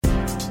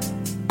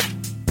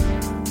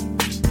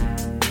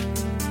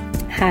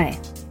Hi,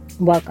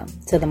 welcome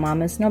to the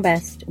Mamas Know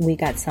Best We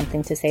Got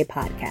Something to Say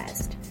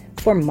podcast.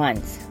 For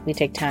months, we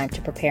take time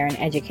to prepare and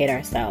educate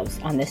ourselves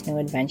on this new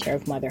adventure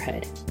of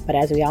motherhood. But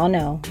as we all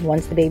know,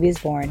 once the baby is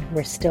born,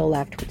 we're still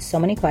left with so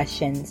many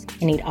questions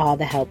and need all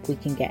the help we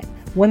can get.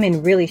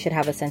 Women really should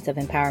have a sense of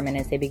empowerment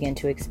as they begin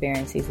to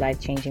experience these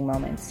life-changing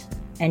moments.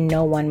 And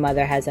no one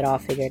mother has it all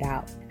figured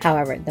out.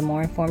 However, the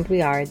more informed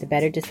we are, the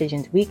better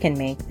decisions we can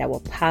make that will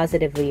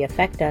positively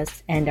affect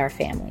us and our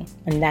family.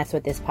 And that's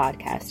what this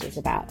podcast is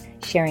about.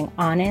 Sharing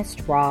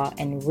honest, raw,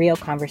 and real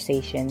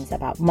conversations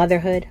about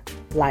motherhood,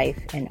 life,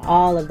 and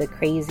all of the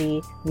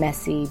crazy,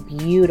 messy,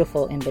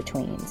 beautiful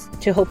in-betweens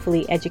to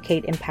hopefully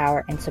educate,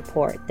 empower, and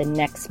support the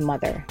next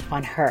mother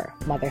on her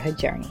motherhood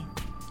journey.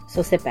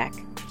 So sit back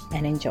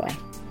and enjoy.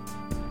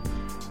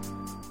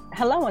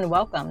 Hello and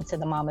welcome to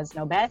the Mamas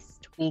Know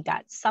Best We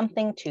Got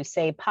Something to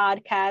Say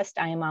podcast.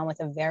 I am on with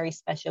a very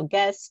special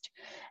guest,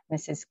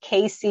 Mrs.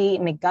 Casey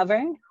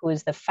McGovern, who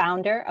is the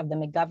founder of the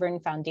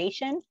McGovern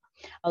Foundation,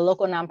 a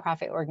local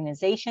nonprofit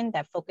organization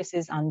that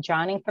focuses on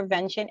drowning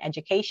prevention,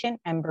 education,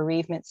 and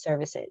bereavement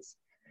services.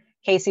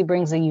 Casey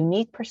brings a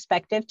unique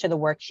perspective to the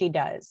work she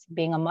does.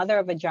 Being a mother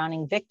of a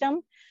drowning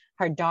victim,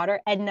 her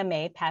daughter Edna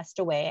Mae passed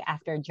away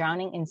after a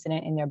drowning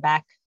incident in their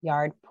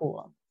backyard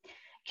pool.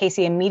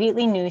 Casey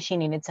immediately knew she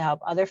needed to help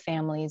other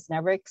families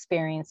never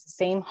experience the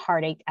same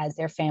heartache as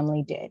their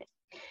family did.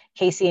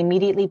 Casey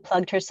immediately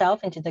plugged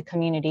herself into the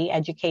community,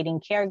 educating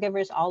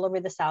caregivers all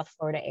over the South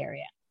Florida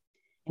area.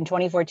 In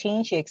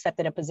 2014, she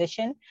accepted a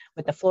position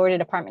with the Florida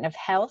Department of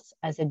Health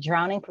as a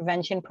drowning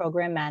prevention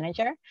program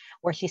manager,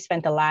 where she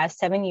spent the last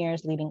 7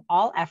 years leading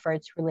all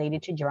efforts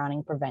related to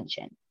drowning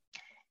prevention.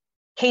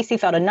 Casey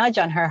felt a nudge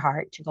on her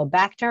heart to go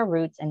back to her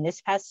roots, and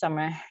this past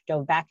summer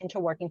dove back into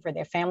working for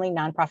their family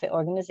nonprofit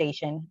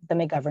organization, the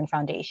McGovern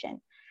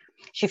Foundation.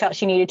 She felt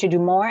she needed to do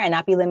more and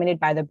not be limited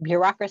by the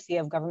bureaucracy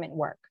of government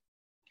work.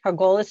 Her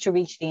goal is to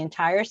reach the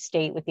entire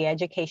state with the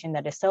education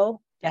that is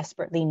so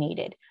desperately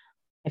needed.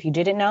 If you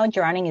didn't know,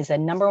 drowning is the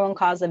number one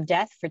cause of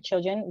death for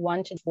children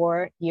 1 to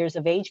 4 years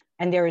of age,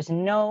 and there's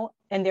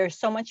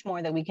so much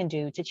more that we can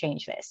do to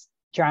change this.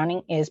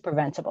 Drowning is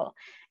preventable.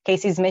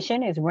 Casey's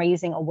mission is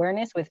raising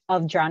awareness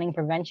of drowning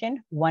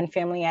prevention, one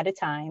family at a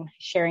time,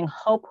 sharing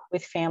hope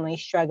with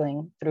families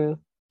struggling through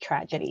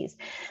tragedies.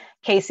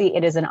 Casey,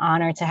 it is an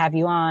honor to have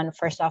you on.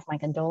 First off, my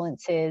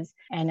condolences,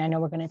 and I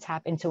know we're going to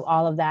tap into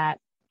all of that,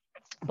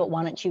 but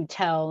why don't you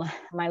tell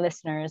my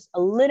listeners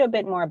a little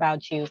bit more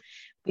about you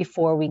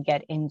before we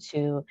get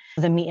into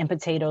the meat and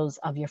potatoes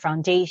of your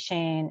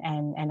foundation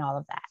and all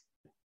of that.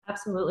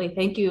 Absolutely.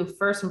 Thank you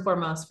first and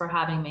foremost for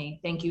having me.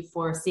 Thank you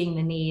for seeing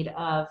the need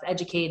of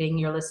educating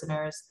your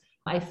listeners.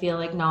 I feel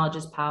like knowledge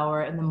is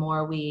power, and the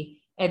more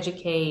we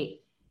educate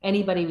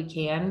anybody we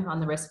can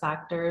on the risk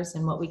factors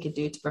and what we could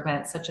do to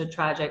prevent such a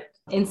tragic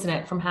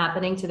incident from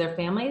happening to their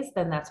families,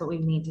 then that's what we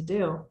need to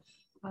do.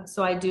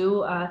 So I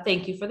do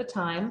thank you for the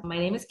time. My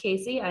name is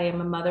Casey. I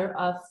am a mother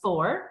of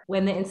 4.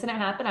 When the incident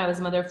happened, I was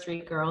a mother of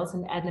 3 girls,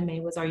 and Edna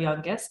Mae was our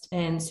youngest.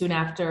 And soon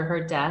after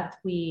her death,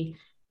 we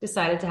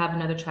decided to have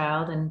another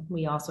child, and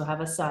we also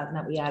have a son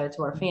that we added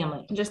to our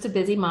family. I'm just a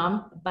busy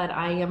mom, but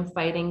I am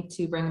fighting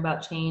to bring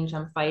about change.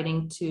 I'm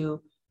fighting to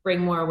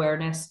bring more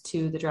awareness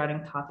to the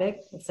drowning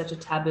topic. It's such a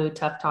taboo,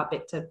 tough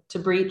topic to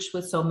breach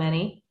with so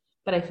many,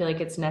 but I feel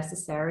like it's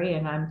necessary,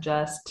 and I'm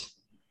just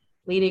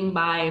leading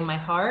by my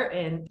heart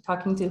and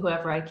talking to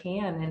whoever I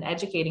can and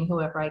educating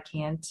whoever I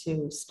can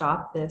to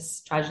stop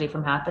this tragedy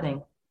from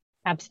happening.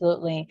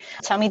 Absolutely.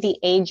 Tell me the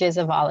ages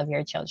of all of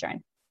your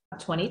children.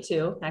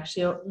 22.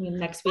 Actually,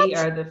 next week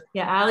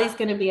Allie's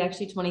going to be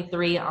actually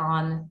 23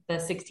 on the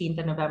 16th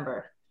of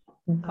November.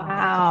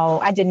 Wow.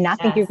 I did not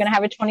think you were going to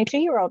have a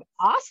 22-year-old.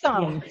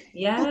 Awesome.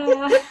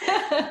 Yeah.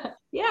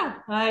 Yeah.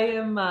 I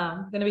am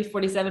going to be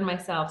 47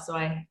 myself. So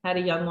I had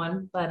a young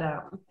one, but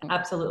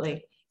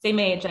absolutely same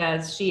age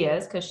as she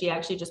is, because she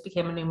actually just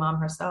became a new mom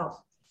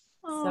herself.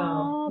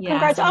 Oh, so,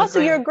 congrats.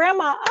 Also, you're a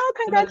grandma. Oh,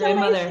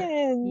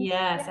 congratulations.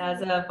 Yes.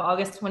 As of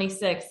August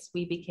 26th,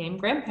 we became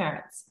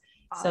grandparents.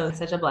 So it's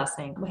such a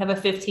blessing. We have a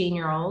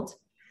 15-year-old,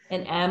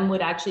 and Em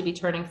would actually be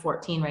turning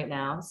 14 right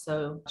now.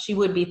 So she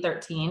would be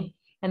 13.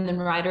 And then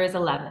Ryder is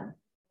 11.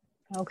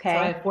 Okay. So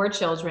I have 4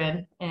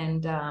 children,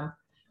 and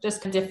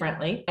just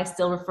differently. I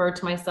still refer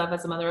to myself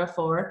as a mother of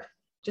 4,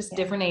 just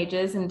different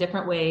ages and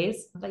different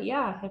ways. But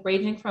yeah,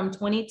 ranging from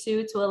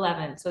 22 to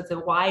 11. So it's a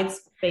wide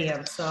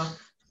span. So a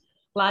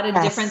lot of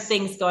different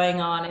things going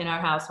on in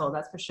our household,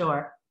 that's for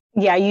sure.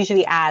 Yeah, I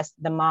usually ask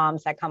the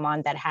moms that come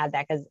on that had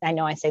that, because I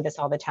know I say this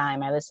all the time.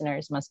 My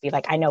listeners must be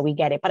like, I know we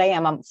get it, but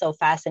I'm so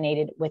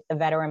fascinated with the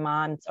veteran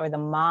moms or the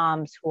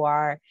moms who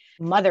are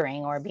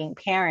mothering or being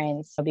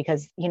parents,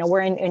 because,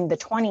 we're in the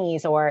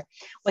 20s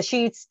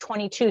she's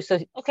 22. So,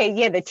 okay,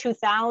 yeah, the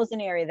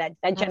 2000 area,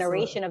 that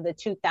generation of the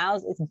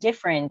 2000s is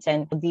different.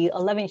 And the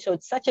 11, so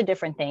it's such a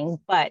different thing.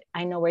 But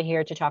I know we're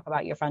here to talk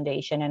about your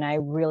foundation, and I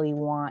really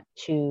want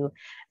to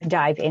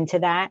dive into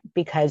that,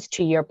 because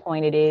to your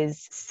point, it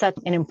is such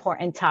an important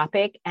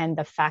topic. And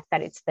the fact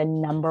that it's the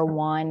number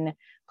one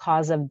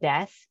cause of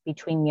death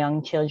between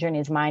young children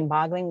is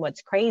mind-boggling.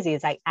 What's crazy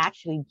is I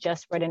actually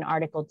just read an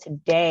article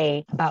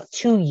today about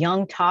two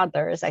young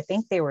toddlers. I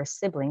think they were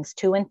siblings,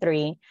 2 and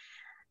 3.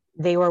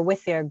 They were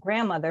with their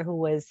grandmother who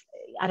was,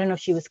 I don't know if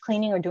she was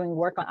cleaning or doing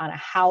work on a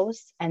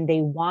house, and they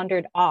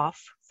wandered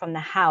off from the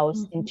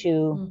house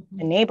into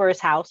the neighbor's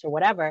house or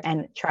whatever,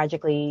 and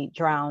tragically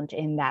drowned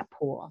in that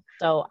pool.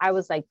 So I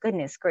was like,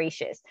 goodness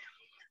gracious.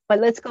 But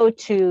let's go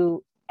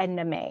to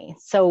Edna Mae.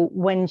 So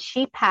when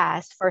she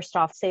passed, first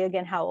off, say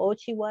again how old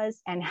she was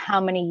and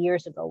how many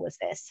years ago was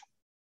this?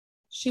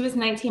 She was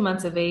 19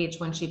 months of age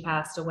when she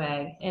passed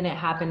away, and it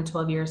happened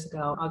 12 years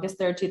ago, August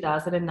 3rd,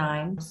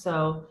 2009.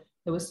 So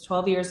it was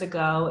 12 years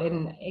ago.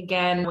 And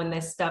again, when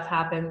this stuff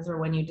happens or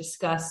when you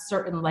discuss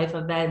certain life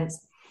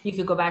events, you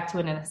could go back to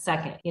it in a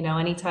second,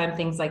 anytime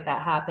things like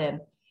that happen.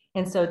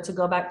 And so to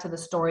go back to the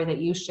story that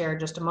you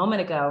shared just a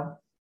moment ago,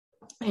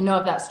 I know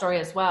of that story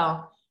as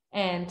well.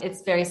 And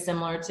it's very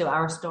similar to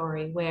our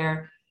story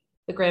where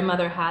the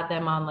grandmother had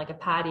them on like a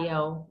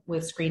patio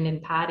with screened in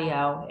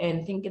patio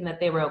and thinking that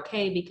they were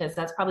okay because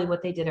that's probably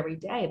what they did every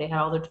day. They had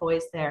all their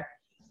toys there.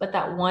 But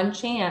that one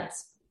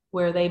chance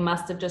where they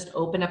must have just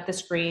opened up the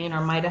screen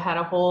or might have had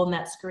a hole in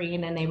that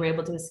screen and they were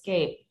able to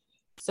escape.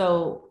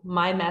 So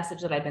my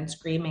message that I've been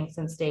screaming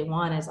since day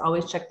one is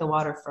always check the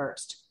water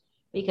first.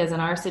 Because in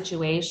our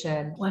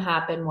situation, what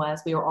happened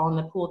was we were all in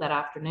the pool that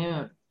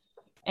afternoon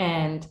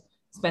and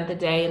spent the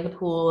day in the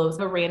pool. It was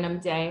a random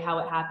day how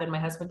it happened. My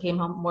husband came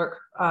home from work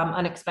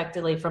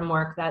unexpectedly from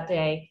work that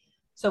day.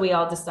 So we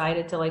all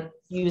decided to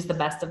use the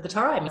best of the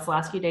time. It's the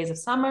last few days of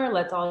summer.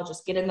 Let's all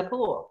just get in the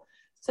pool.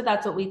 So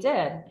that's what we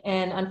did.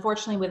 And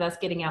unfortunately, with us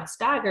getting out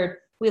staggered,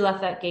 we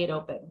left that gate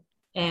open.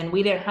 And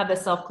we didn't have the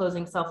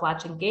self-closing,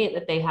 self-latching gate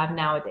that they have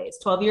nowadays.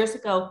 12 years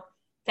ago,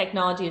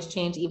 technology has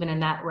changed even in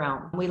that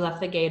realm. We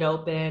left the gate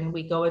open.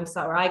 We go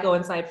inside, or I go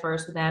inside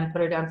first with them,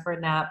 put her down for a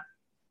nap.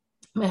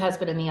 My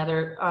husband and the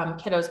other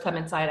kiddos come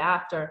inside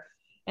after.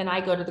 And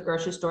I go to the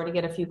grocery store to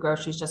get a few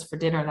groceries just for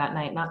dinner that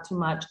night, not too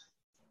much.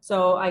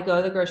 So I go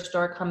to the grocery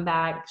store, come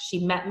back.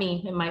 She met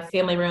me in my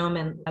family room.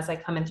 And as I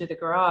come in through the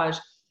garage,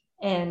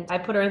 and I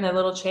put her in that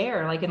little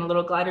chair, like in a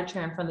little glider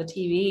chair in front of the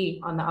TV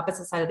on the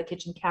opposite side of the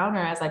kitchen counter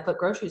as I put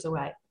groceries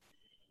away.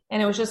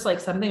 And it was just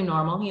like something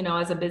normal,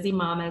 as a busy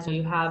mom, as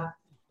you have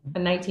a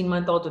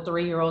 19-month-old, a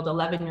 3-year-old,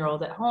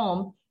 11-year-old at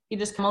home, you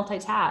just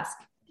multitask.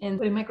 And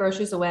putting my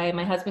groceries away,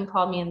 my husband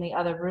called me in the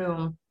other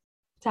room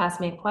to ask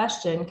me a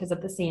question because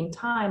at the same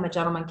time, a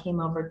gentleman came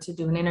over to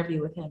do an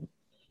interview with him.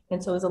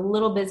 And so it was a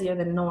little busier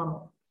than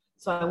normal.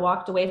 So I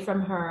walked away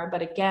from her,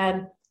 but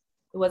again,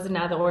 it wasn't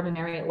out of the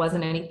ordinary. It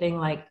wasn't anything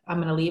like I'm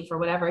going to leave or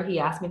whatever. He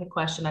asked me the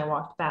question. I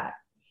walked back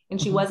and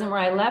she wasn't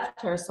where I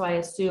left her. So I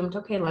assumed,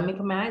 okay, let me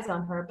put my eyes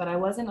on her, but I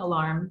wasn't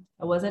alarmed.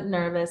 I wasn't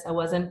nervous. I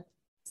wasn't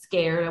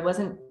scared.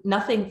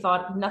 Nothing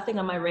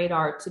on my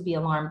radar to be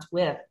alarmed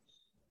with.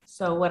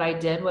 So what I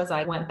did was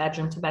I went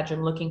bedroom to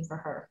bedroom looking for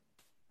her.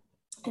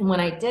 And when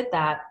I did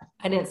that,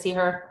 I didn't see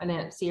her. I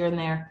didn't see her in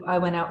there. I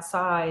went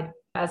outside.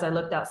 As I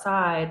looked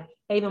outside,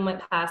 I even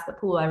went past the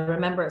pool. I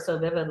remember it so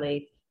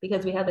vividly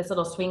because we had this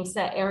little swing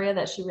set area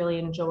that she really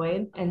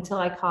enjoyed until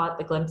I caught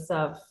the glimpse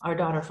of our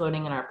daughter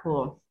floating in our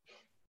pool.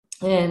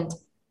 And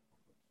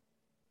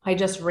I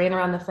just ran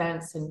around the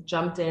fence and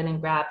jumped in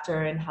and grabbed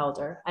her and held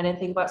her. I didn't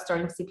think about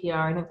starting CPR.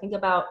 I didn't think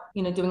about,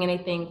 doing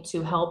anything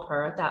to help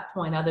her at that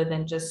point other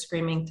than just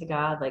screaming to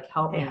God, like,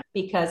 help me,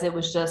 because it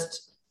was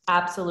just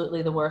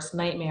absolutely the worst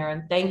nightmare.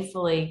 And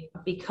thankfully,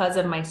 because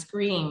of my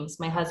screams,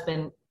 my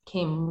husband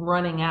came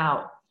running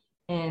out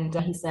and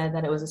he said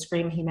that it was a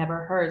scream he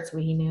never heard. So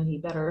he knew he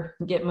better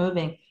get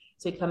moving.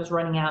 So he comes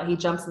running out. He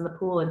jumps in the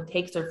pool and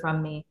takes her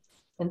from me.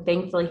 And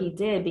thankfully he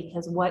did,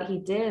 because what he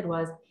did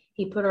was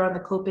he put her on the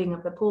coping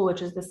of the pool,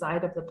 which is the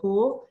side of the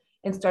pool,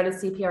 and started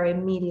CPR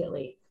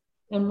immediately.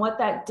 And what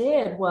that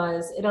did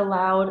was it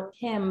allowed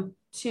him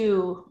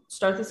to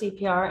start the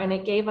CPR, and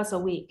it gave us a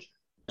week.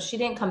 She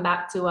didn't come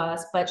back to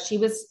us, but she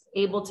was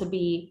able to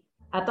be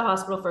at the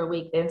hospital for a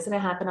week. The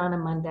incident happened on a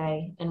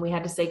Monday, and we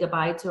had to say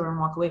goodbye to her and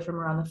walk away from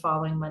her on the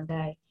following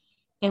Monday.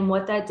 And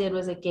what that did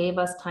was it gave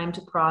us time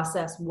to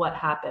process what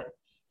happened,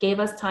 gave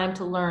us time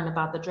to learn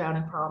about the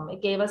drowning problem.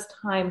 It gave us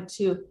time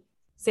to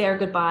say our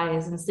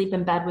goodbyes and sleep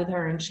in bed with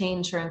her and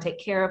change her and take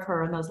care of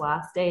her in those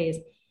last days.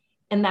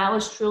 And that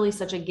was truly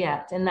such a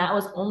gift. And that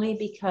was only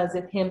because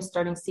of him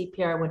starting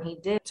CPR when he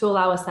did to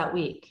allow us that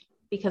week,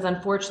 because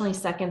unfortunately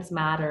seconds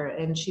matter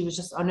and she was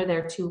just under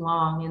there too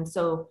long. And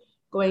so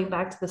going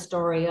back to the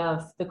story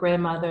of the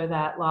grandmother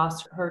that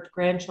lost her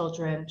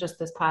grandchildren just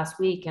this past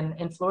week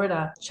in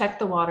Florida, check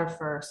the water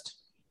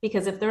first,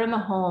 because if they're in the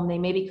home, they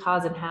may be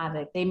causing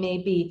havoc. They may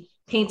be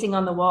painting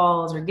on the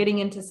walls or getting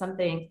into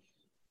something.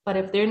 But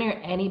if they're near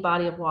any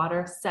body of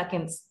water,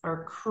 seconds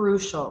are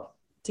crucial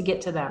to get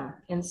to them.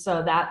 And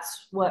so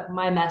that's what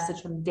my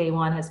message from day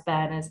one has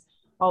been, is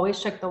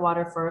always check the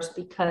water first,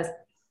 because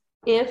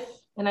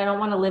and I don't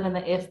want to live in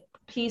the if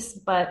piece,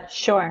 but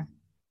sure,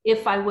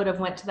 if I would have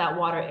went to that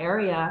water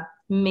area,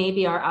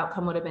 maybe our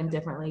outcome would have been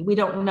differently. We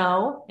don't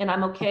know. And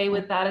I'm okay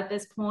with that at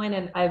this point.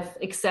 And I've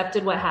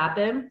accepted what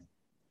happened.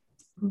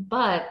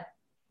 But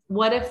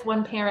what if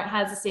one parent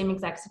has the same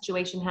exact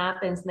situation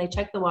happens and they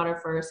check the water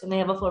first and they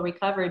have a full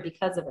recovery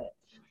because of it?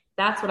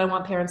 That's what I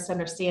want parents to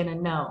understand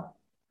and know.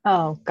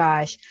 Oh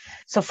gosh.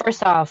 So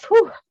first off,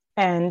 whew,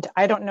 and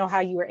I don't know how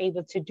you were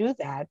able to do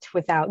that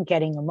without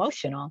getting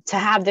emotional. To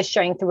have the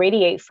strength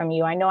radiate from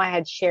you. I know I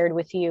had shared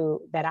with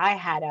you that I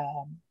had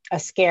a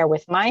scare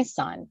with my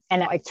son.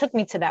 And it took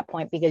me to that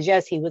point because,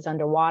 yes, he was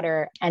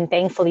underwater. And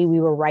thankfully,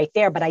 we were right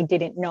there, but I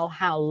didn't know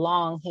how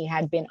long he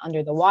had been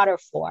under the water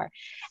for.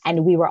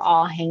 And we were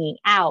all hanging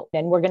out.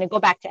 And we're going to go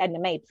back to Edna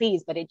Mae,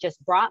 please. But it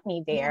just brought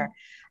me there.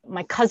 Yeah.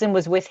 My cousin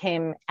was with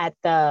him at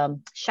the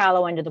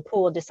shallow end of the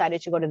pool,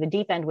 decided to go to the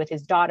deep end with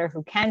his daughter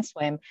who can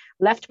swim,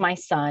 left my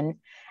son.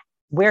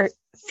 We're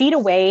feet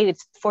away.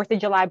 It's 4th of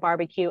July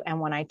barbecue.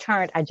 And when I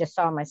turned, I just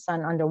saw my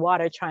son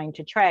underwater trying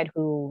to tread,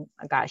 who,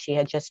 gosh, he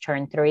had just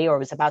turned 3 or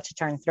was about to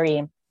turn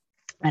 3.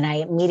 And I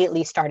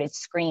immediately started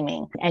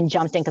screaming and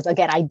jumped in because,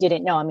 again, I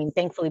didn't know. I mean,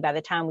 thankfully, by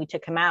the time we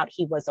took him out,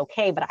 he was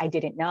okay, but I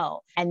didn't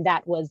know. And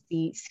that was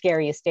the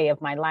scariest day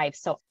of my life.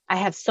 So I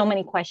have so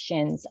many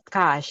questions.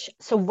 Gosh.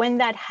 So when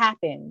that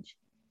happened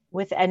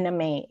with Edna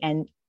Mae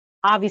and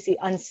obviously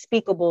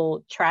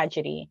unspeakable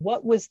tragedy,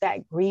 what was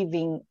that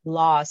grieving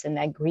loss and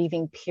that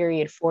grieving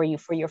period for you,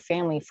 for your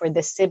family, for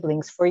the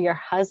siblings, for your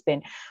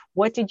husband?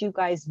 What did you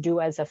guys do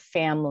as a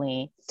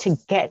family to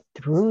get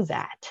through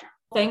that?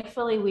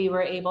 Thankfully, we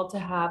were able to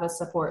have a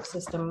support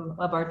system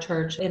of our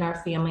church and our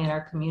family and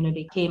our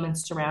community came and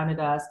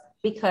surrounded us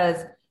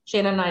because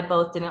Shannon and I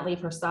both didn't leave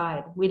her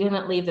side. We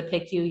didn't leave the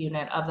PICU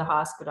unit of the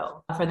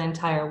hospital for the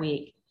entire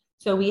week.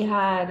 So we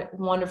had a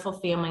wonderful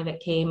family that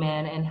came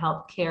in and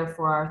helped care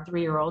for our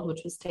 3-year-old,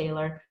 which was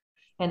Taylor,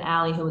 and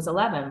Allie, who was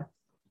 11.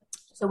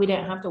 So we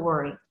didn't have to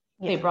worry.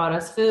 Yeah. They brought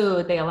us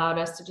food. They allowed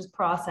us to just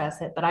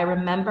process it. But I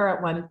remember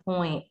at one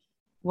point,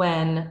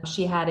 when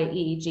she had an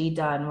EEG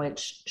done,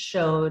 which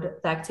showed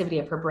the activity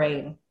of her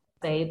brain.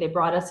 They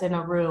brought us in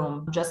a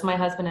room, just my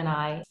husband and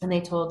I, and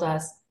they told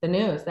us the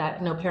news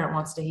that no parent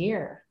wants to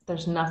hear.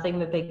 There's nothing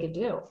that they could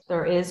do.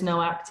 There is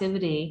no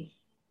activity,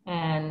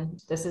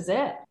 and this is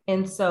it.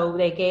 And so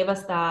they gave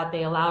us that.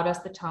 They allowed us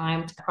the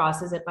time to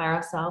process it by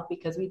ourselves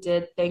because we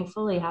did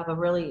thankfully have a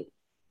really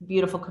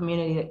beautiful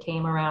community that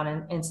came around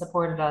and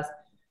supported us.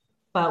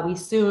 But we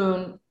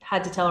soon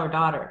had to tell our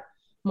daughter.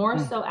 More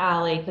so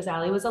Allie, because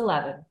Allie was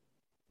 11.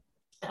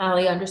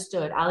 Allie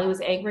understood. Allie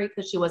was angry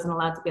because she wasn't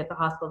allowed to be at the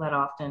hospital that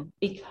often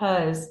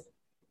because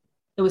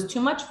it was too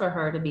much for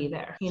her to be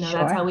there. You know,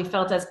 sure. That's how we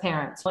felt as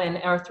parents. And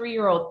our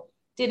 3-year-old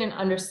didn't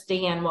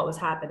understand what was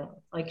happening.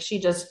 Like she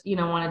just,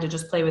 wanted to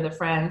just play with her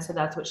friends. So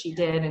that's what she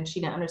did. And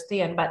she didn't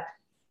understand. But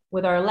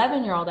with our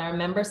 11-year-old, I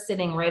remember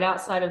sitting right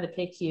outside of the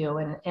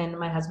PICU and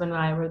my husband and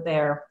I were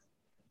there.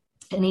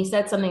 And he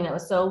said something that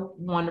was so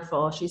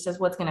wonderful. She says,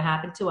 "What's going to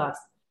happen to us?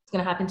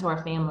 Going to happen to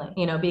our family,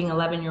 being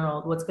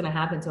 11-year-old, what's going to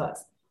happen to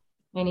us?"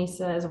 And he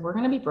says, "We're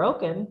going to be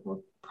broken. We're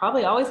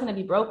probably always going to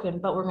be broken,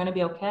 but we're going to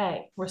be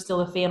okay. We're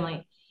still a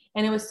family."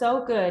 And it was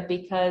so good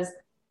because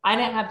I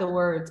didn't have the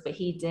words, but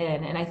he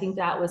did. And I think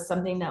that was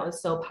something that was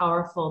so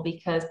powerful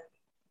because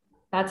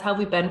that's how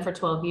we've been for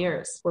 12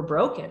 years. We're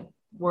broken.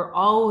 We're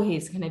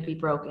always going to be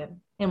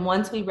broken. And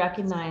once we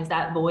recognize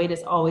that void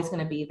is always going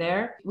to be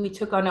there, we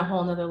took on a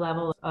whole nother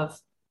level of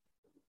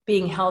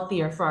being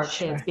healthier for our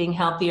kids, being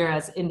healthier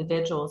as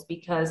individuals.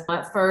 Because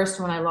at first,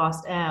 when I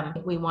lost Em,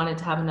 we wanted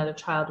to have another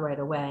child right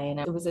away.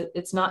 And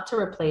it's not to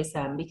replace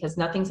Em because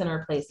nothing's going to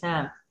replace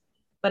Em.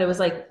 But it was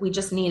like, we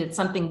just needed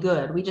something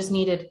good. We just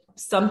needed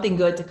something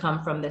good to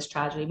come from this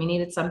tragedy. We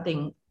needed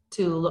something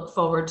to look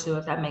forward to,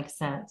 if that makes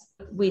sense.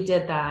 We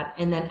did that.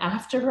 And then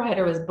after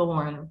Ryder was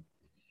born,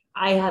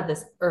 I had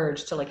this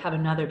urge to have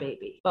another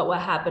baby. But what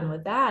happened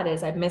with that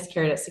is I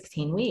miscarried at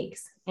 16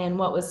 weeks. And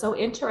what was so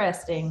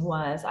interesting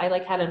was I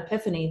had an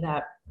epiphany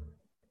that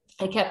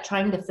I kept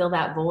trying to fill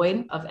that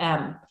void of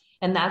Em.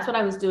 And that's what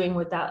I was doing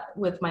with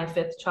my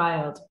 5th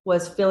child,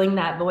 was filling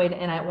that void.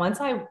 And once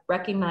I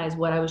recognized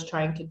what I was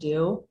trying to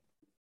do,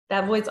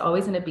 that void's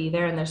always going to be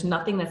there. And there's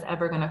nothing that's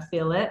ever going to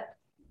fill it.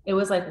 It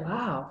was like,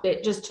 wow,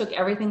 it just took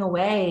everything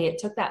away. It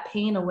took that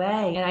pain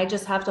away. And I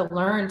just have to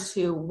learn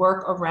to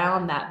work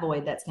around that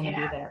void that's going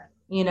to be there.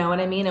 You know what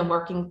I mean? And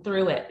working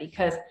through it,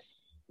 because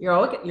you're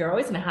always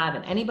going to have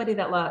it. Anybody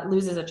that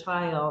loses a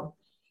child,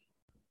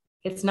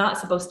 it's not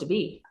supposed to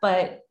be,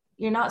 but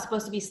you're not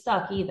supposed to be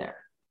stuck either.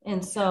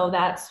 And so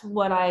that's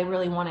what I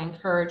really want to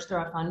encourage through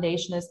our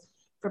foundation, is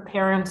for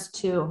parents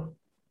to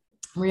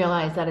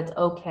realize that it's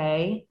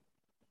okay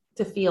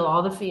to feel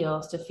all the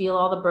feels, to feel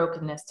all the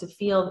brokenness, to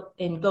feel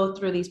and go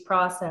through these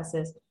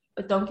processes,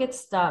 but don't get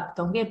stuck.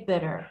 Don't get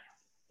bitter.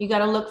 You got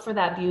to look for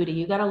that beauty.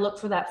 You got to look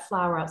for that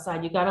flower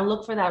outside. You got to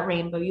look for that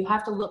rainbow. You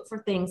have to look for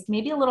things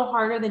maybe a little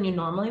harder than you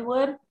normally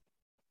would,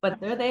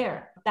 but they're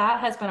there. That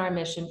has been our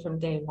mission from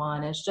day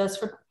one. It's just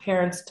for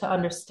parents to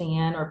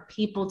understand, or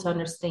people to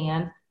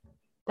understand,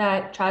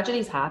 that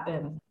tragedies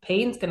happen.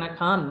 Pain's going to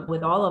come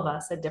with all of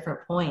us at different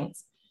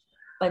points.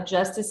 But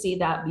just to see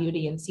that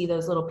beauty and see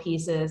those little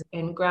pieces,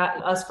 and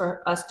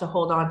for us to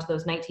hold on to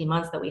those 19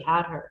 months that we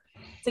had her,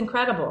 it's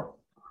incredible.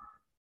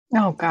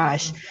 Oh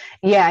gosh.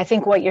 Yeah, I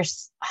think what your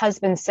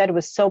husband said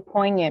was so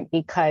poignant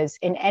because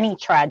in any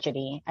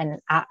tragedy, and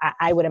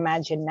I would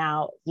imagine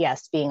now,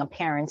 yes, being a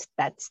parent,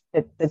 that's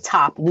the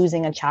top,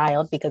 losing a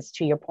child, because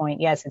to your point,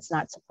 yes, it's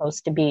not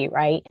supposed to be,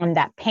 right? And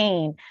that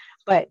pain,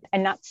 but,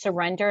 and not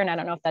surrender. And I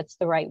don't know if that's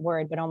the right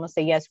word, but almost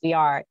say, yes, we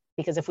are.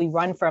 Because if we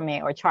run from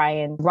it or try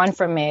and run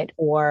from it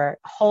or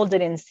hold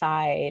it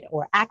inside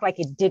or act like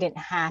it didn't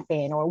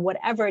happen or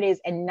whatever it is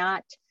and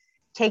not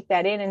take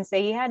that in and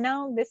say, yeah,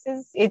 no,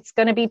 it's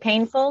going to be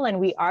painful and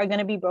we are going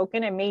to be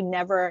broken and may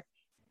never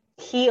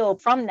heal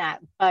from that,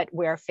 but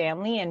we're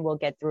family and we'll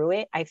get through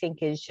it, I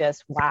think is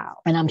just wow.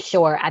 And I'm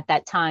sure at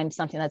that time,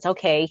 something that's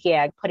okay,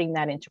 yeah, putting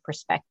that into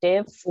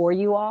perspective for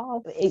you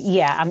all,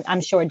 yeah,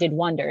 I'm sure it did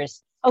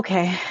wonders.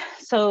 Okay,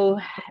 so,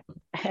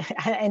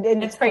 and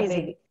it's crazy.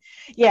 Heavy.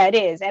 Yeah, it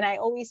is. And I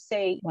always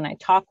say when I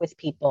talk with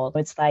people,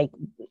 it's like,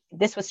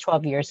 this was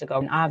 12 years ago.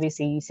 And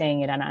obviously you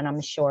saying it, and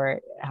I'm sure,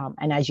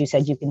 and as you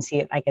said, you can see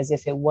it like as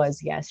if it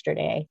was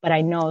yesterday. But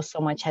I know so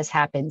much has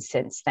happened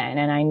since then.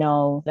 And I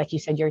know, like you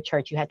said, your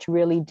church, you had to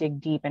really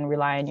dig deep and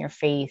rely on your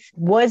faith.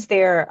 Was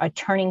there a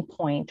turning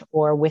point,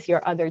 or with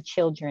your other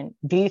children,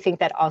 do you think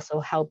that also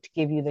helped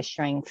give you the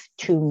strength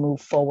to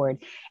move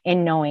forward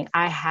in knowing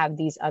I have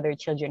these other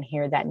children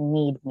here that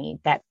need me,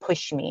 that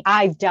push me?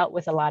 I've dealt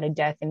with a lot of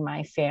death in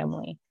my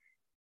family.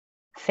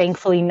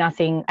 Thankfully,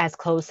 nothing as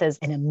close as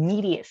an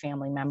immediate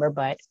family member,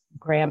 but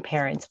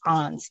grandparents,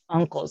 aunts,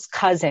 uncles,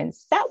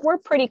 cousins that were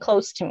pretty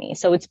close to me.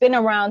 So it's been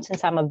around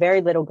since I'm a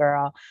very little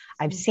girl.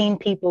 I've seen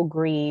people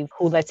grieve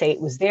who, let's say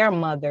it was their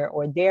mother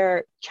or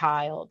their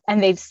child.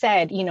 And they've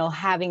said, you know,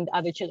 having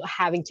other children,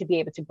 having to be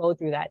able to go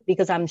through that,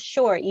 because I'm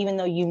sure even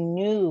though you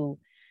knew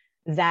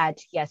that,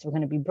 yes, we're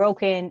going to be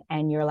broken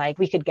and you're like,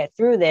 we could get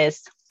through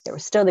this, there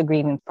was still the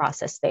grieving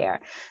process there.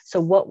 So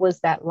what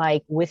was that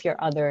like with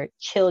your other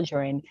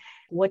children?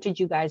 What did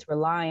you guys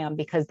rely on?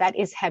 Because that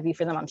is heavy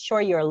for them. I'm sure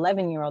your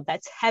 11-year-old,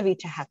 that's heavy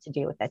to have to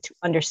deal with that, to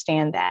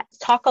understand that.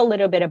 Talk a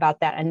little bit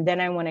about that. And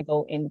then I want to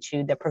go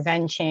into the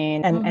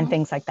prevention and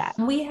things like that.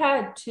 We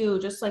had to,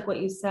 just like what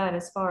you said,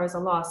 as far as a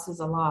loss is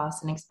a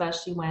loss. And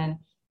especially when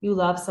you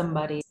love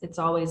somebody, it's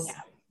always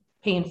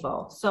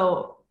painful.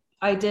 So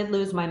I did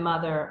lose my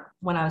mother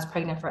when I was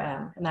pregnant for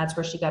M, and that's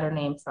where she got her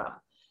name from.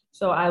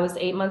 So I was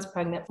 8 months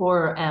pregnant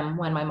for M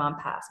when my mom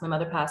passed. My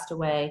mother passed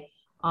away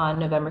on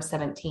November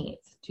 17th,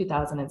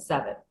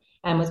 2007,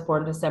 and was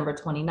born December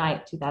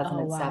 29th,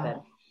 2007. Oh,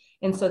 wow.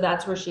 And so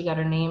that's where she got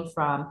her name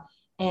from.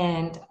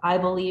 And I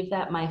believe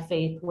that my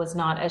faith was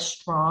not as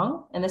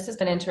strong. And this is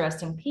an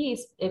interesting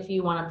piece if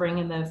you want to bring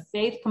in the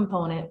faith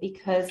component,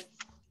 because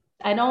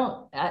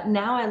now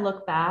I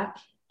look back,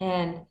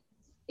 and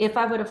if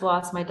I would have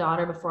lost my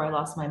daughter before I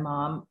lost my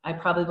mom, I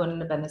probably wouldn't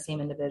have been the same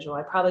individual.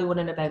 I probably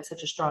wouldn't have been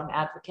such a strong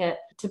advocate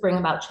to bring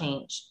about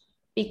change.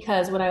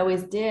 Because what I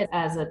always did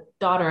as a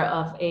daughter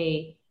of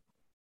a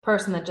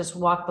person that just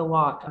walked the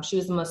walk, she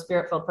was the most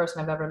spirit-filled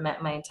person I've ever met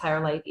in my entire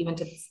life, even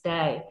to this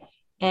day.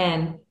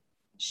 And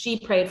she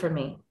prayed for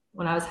me.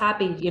 When I was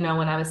happy, you know,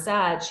 when I was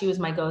sad, she was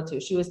my go-to.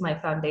 She was my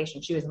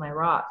foundation. She was my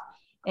rock.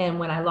 And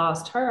when I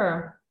lost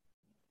her,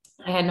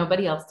 I had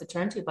nobody else to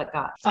turn to but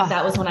God.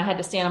 That was when I had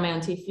to stand on my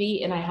own 2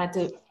 feet, and I had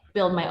to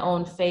build my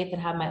own faith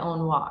and have my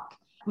own walk.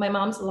 My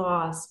mom's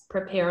loss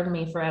prepared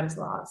me for M's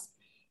loss,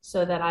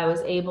 so that I was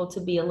able to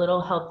be a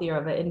little healthier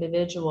of an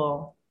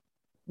individual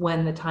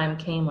when the time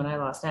came when I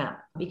lost M.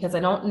 Because I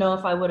don't know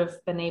if I would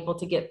have been able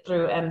to get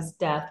through M's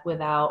death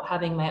without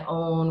having my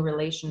own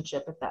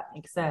relationship, if that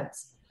makes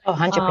sense. Oh,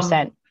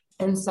 100%.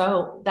 And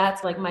so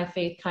that's like my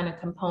faith kind of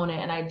component.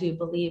 And I do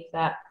believe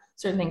that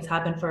certain things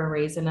happen for a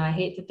reason. And I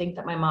hate to think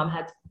that my mom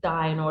had to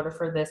die in order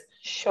for this.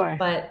 Sure.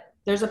 But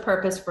there's a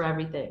purpose for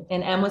everything.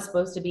 And M was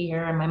supposed to be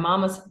here, and my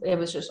mom it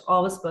was just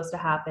always supposed to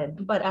happen.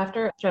 But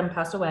after Jem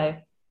passed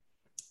away,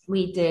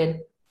 we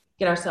did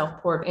get ourselves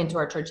poured into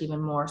our church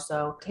even more.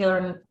 So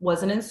Taylor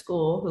wasn't in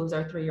school, who was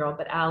our 3-year-old,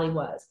 but Allie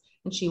was.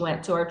 And she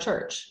went to our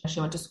church. She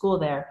went to school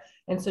there.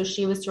 And so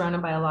she was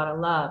surrounded by a lot of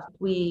love.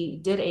 We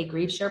did a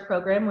grief share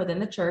program within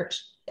the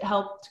church. It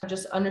helped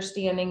just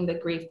understanding the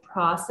grief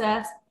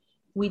process.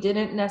 We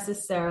didn't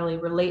necessarily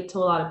relate to a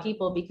lot of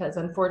people because,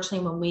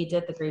 unfortunately, when we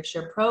did the grief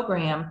share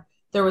program,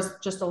 there was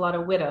just a lot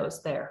of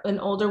widows there and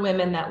older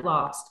women that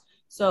lost.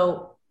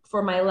 So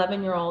for my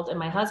 11-year-old and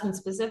my husband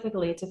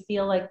specifically to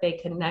feel like they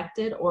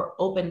connected or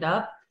opened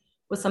up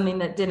was something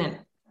that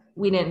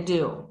we didn't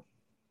do.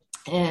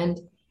 And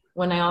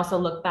when I also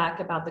look back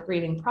about the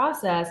grieving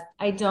process,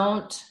 I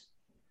don't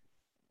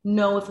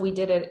know if we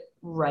did it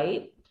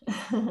right.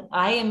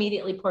 I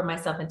immediately poured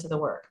myself into the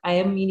work. I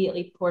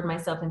immediately poured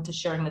myself into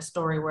sharing the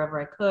story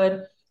wherever I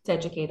could, to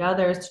educate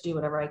others, to do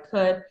whatever I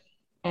could.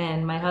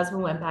 And my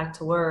husband went back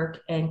to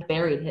work and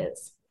buried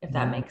his, if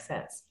that makes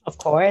sense. Of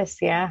course,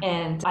 yeah.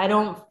 And I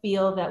don't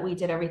feel that we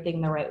did everything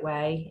the right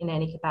way in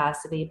any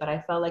capacity, but I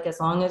felt like as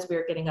long as we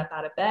were getting up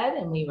out of bed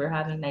and we were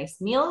having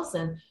nice meals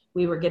and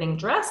we were getting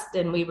dressed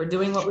and we were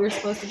doing what we were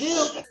supposed to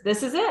do,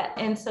 this is it.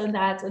 And so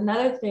that's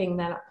another thing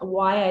that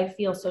why I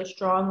feel so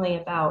strongly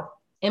about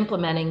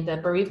implementing the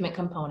bereavement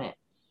component,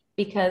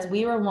 because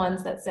we were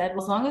ones that said,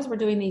 well, as long as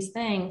we're doing these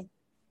things,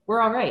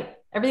 we're all right.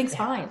 Everything's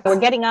fine. We're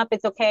getting up.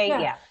 It's okay.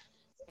 Yeah.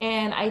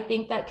 And I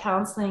think that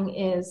counseling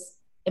is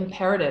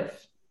imperative,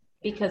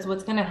 because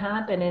what's going to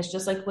happen is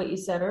just like what you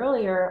said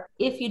earlier.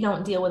 If you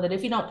don't deal with it,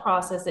 if you don't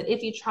process it,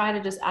 if you try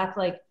to just act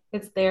like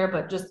it's there,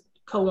 but just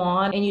go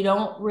on, and you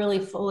don't really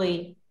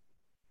fully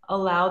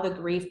allow the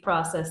grief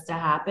process to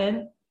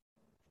happen,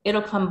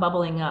 it'll come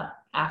bubbling up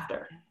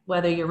after,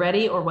 whether you're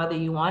ready or whether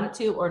you want it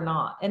to or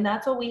not. And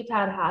that's what we've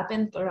had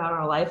happen throughout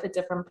our life at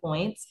different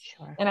points.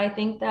 Sure. And I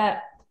think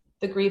that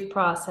the grief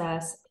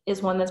process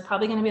is one that's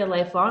probably going to be a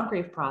lifelong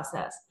grief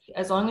process.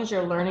 As long as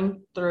you're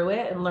learning through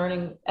it and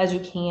learning as you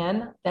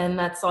can, then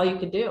that's all you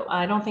could do.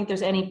 I don't think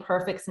there's any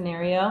perfect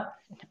scenario,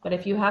 but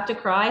if you have to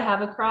cry,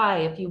 have a cry.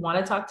 If you want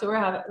to talk to her,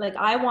 have it. Like,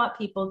 I want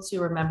people to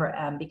remember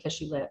Em because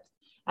she lived.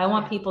 I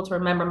want people to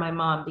remember my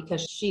mom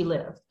because she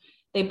lived.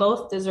 They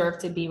both deserve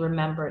to be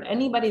remembered.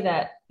 Anybody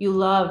that you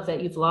love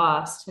that you've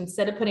lost,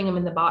 instead of putting them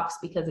in the box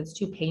because it's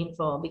too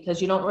painful,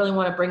 because you don't really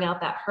want to bring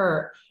out that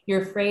hurt,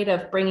 you're afraid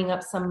of bringing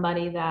up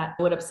somebody that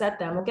would upset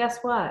them. Well, guess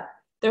what?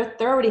 They're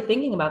already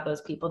thinking about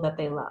those people that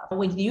they love.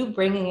 When you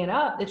bringing it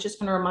up, it's just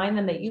going to remind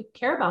them that you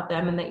care about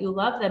them and that you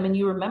love them and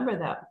you remember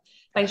them.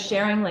 By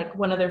sharing like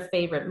one of their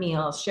favorite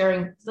meals,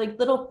 sharing like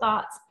little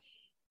thoughts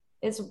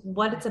is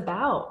what it's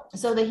about.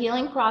 So the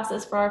healing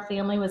process for our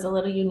family was a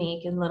little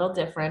unique and a little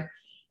different,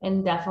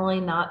 and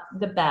definitely not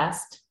the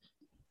best.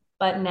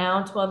 But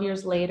now, 12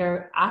 years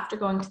later, after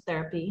going to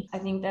therapy, I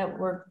think that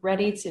we're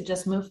ready to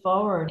just move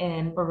forward,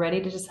 and we're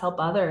ready to just help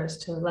others,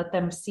 to let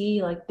them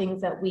see like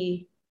things that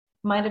we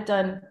might have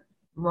done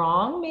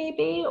wrong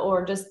maybe,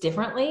 or just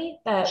differently,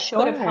 that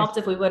would have helped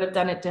if we would have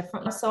done it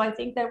differently. So I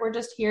think that we're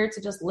just here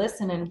to just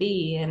listen and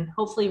be, and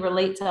hopefully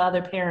relate to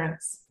other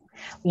parents.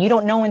 You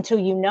don't know until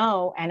you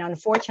know. And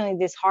unfortunately,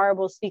 this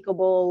horrible,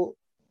 unspeakable,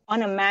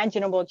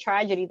 unimaginable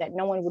tragedy that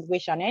no one would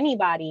wish on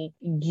anybody.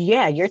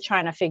 Yeah, you're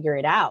trying to figure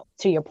it out.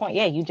 To your point,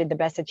 yeah, you did the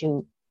best that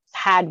you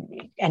had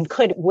and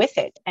could with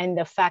it. And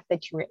the fact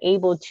that you were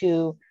able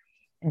to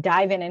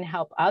dive in and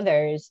help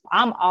others.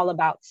 I'm all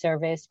about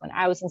service. When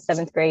I was in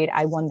 7th grade,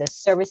 I won the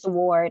service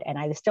award, and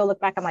I still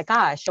look back, I'm like,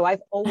 gosh, so I've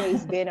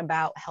always been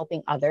about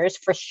helping others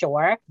for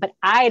sure. But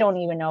I don't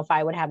even know if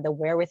I would have the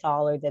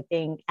wherewithal or the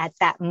thing at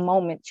that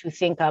moment to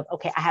think of,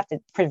 okay, I have to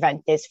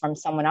prevent this from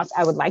someone else.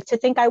 I would like to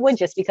think I would,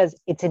 just because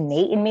it's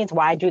innate in me. It's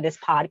why I do this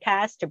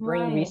podcast, to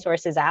bring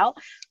resources out.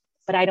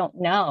 But I don't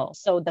know.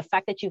 So the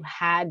fact that you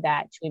had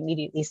that to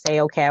immediately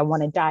say, okay, I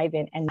want to dive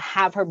in and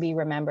have her be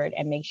remembered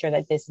and make sure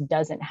that this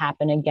doesn't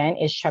happen again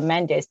is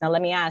tremendous. Now,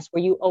 let me ask, were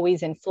you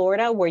always in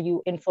Florida? Were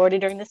you in Florida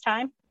during this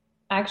time?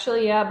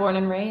 Actually, yeah, born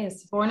and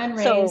raised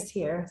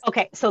here.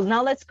 Okay, so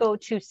now let's go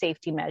to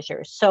safety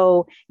measures.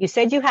 So you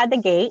said you had the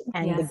gate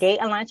and the gate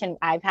unlatched, and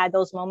I've had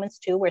those moments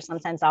too, where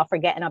sometimes I'll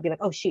forget and I'll be like,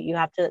 oh shoot, you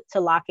have to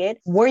lock it.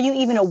 Were you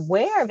even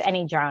aware of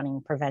any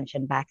drowning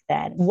prevention back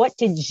then? What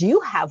did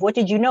you have? What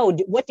did you know?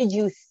 What did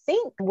you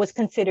think was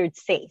considered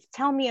safe?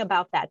 Tell me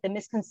about that, the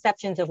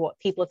misconceptions of what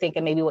people think,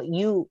 and maybe what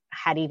you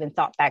had even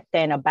thought back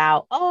then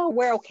about, oh,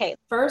 we're okay.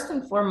 First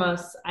and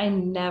foremost, I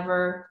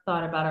never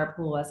thought about our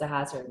pool as a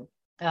hazard.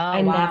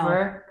 I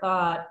never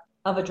thought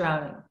of a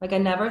drowning. Like, I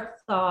never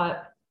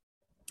thought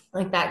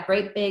like that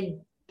great big,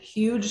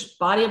 huge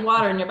body of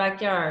water in your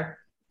backyard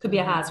could be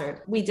a hazard.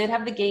 We did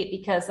have the gate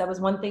because that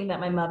was one thing that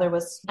my mother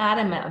was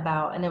adamant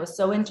about. And it was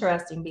so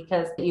interesting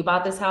because you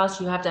bought this house,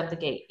 you have to have the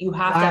gate. You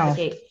have to have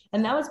the gate.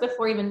 And that was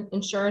before even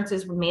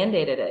insurances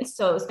mandated it.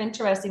 So it was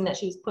interesting that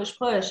she was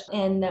push,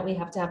 and that we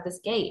have to have this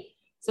gate.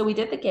 So we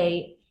did the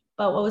gate.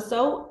 But what was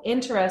so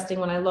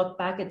interesting when I look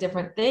back at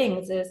different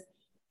things is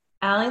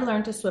Allie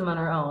learned to swim on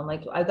her own.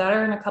 Like, I got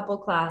her in a couple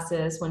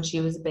classes when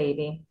she was a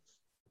baby.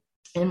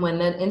 And when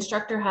the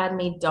instructor had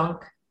me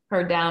dunk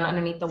her down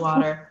underneath the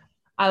water,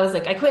 I was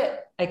like, I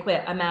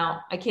quit. I'm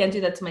out. I can't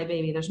do that to my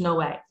baby. There's no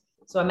way.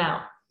 So I'm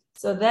out.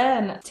 So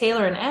then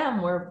Taylor and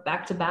Em were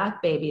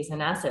back-to-back babies in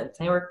essence.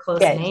 They were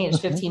close in age,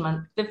 15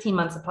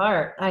 months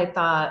apart. I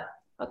thought,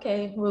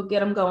 okay, we'll get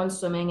them going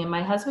swimming. And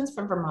my husband's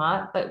from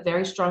Vermont, but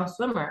very strong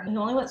swimmer. He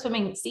only went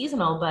swimming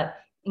seasonal, but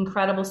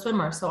incredible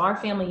swimmer. So our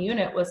family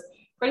unit was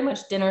pretty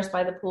much dinners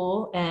by the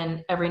pool,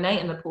 and every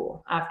night in the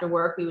pool. After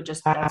work, we would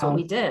just, that's what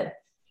we did.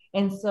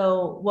 And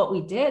so what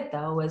we did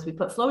though, was we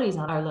put floaties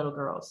on our little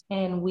girls,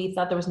 and we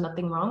thought there was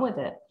nothing wrong with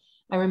it.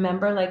 I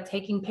remember like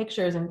taking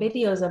pictures and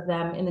videos of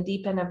them in the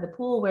deep end of the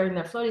pool wearing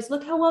their floaties.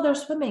 Look how well they're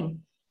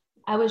swimming.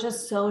 I was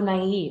just so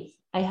naive.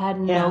 I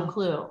had no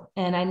clue.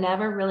 And I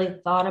never really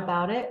thought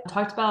about it. I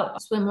talked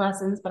about swim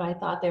lessons, but I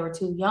thought they were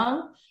too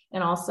young.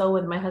 And also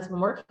with my husband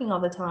working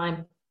all the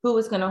time, who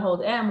was going to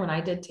hold Em when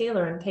I did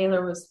Taylor? And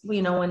Taylor was,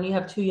 you know, when you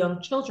have 2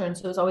 young children.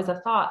 So it was always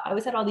a thought. I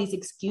always had all these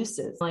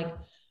excuses, like,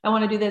 I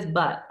want to do this,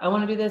 but I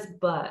want to do this,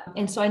 but.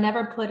 And so I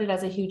never put it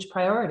as a huge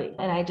priority.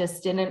 And I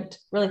just didn't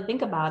really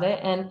think about it.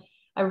 And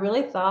I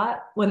really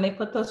thought when they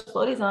put those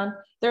floaties on,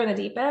 they're in the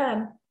deep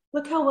end.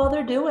 Look how well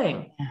they're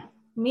doing. Yeah.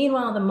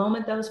 Meanwhile, the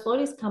moment those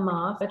floaties come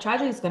off, a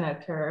tragedy is going to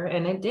occur.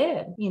 And it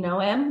did. You know,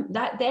 Em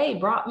that day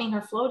brought me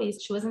her floaties.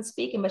 She wasn't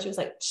speaking, but she was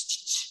like,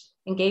 ch-ch-ch.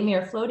 and gave me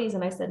her floaties.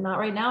 And I said, not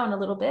right now, in a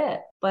little bit,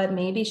 but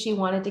maybe she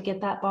wanted to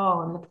get that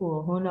ball in the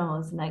pool. Who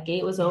knows? And that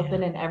gate was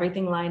open and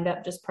everything lined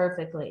up just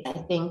perfectly. I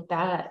think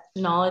that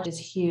knowledge is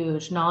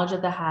huge. Knowledge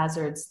of the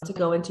hazards to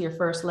go into your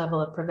first level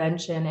of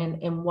prevention,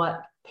 and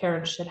what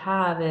parents should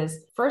have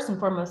is first and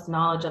foremost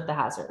knowledge of the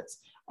hazards.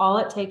 All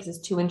it takes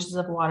is 2 inches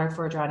of water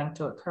for a drowning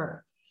to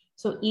occur.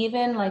 So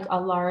even like a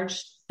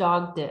large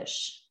dog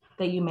dish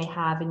that you may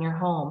have in your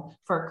home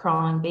for a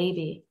crawling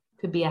baby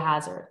could be a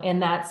hazard. And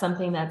that's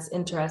something that's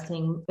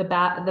interesting. The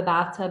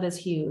bathtub is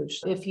huge.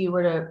 If you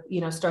were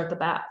to, start the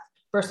bath,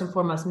 first and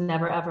foremost,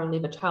 never ever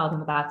leave a child in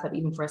the bathtub,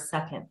 even for a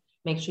second.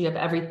 Make sure you have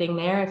everything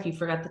there. If you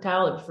forgot the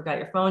towel, if you forgot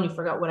your phone, you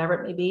forgot whatever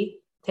it may be,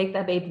 take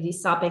that baby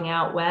sopping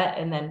out wet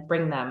and then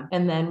bring them.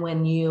 And then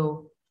when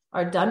you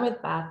are done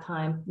with bath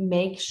time,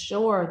 make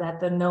sure that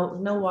the no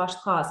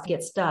washcloths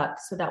get stuck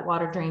so that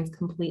water drains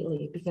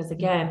completely. Because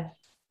again,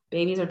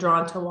 babies are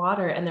drawn to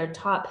water and they're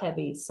top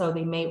heavy. So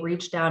they may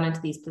reach down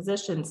into these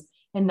positions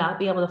and not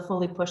be able to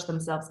fully push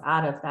themselves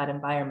out of that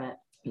environment.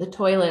 The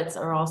toilets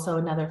are also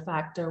another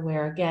factor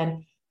where,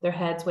 again, their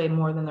heads weigh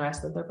more than the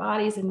rest of their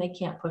bodies and they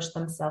can't push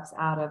themselves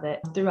out of it.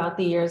 Throughout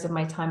the years of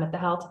my time at the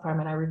health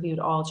department, I reviewed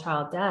all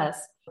child deaths.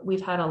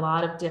 We've had a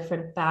lot of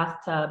different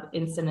bathtub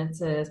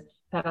incidences.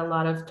 We've had a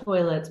lot of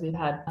toilets. We've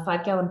had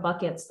 5-gallon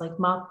buckets, like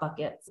mop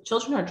buckets.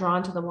 Children are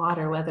drawn to the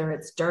water, whether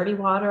it's dirty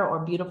water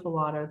or beautiful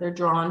water. They're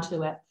drawn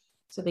to it.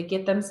 So they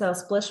get themselves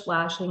splish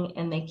splashing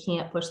and they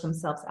can't push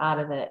themselves out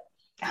of it.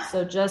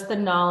 So just the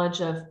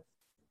knowledge of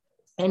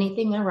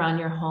anything around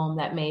your home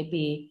that may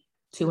be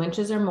 2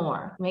 inches or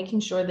more, making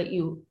sure that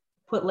you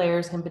put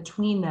layers in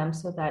between them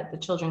so that the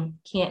children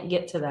can't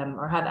get to them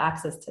or have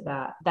access to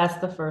that. That's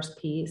the first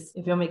piece.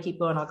 If you want me to keep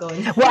going, I'll go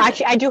into Well,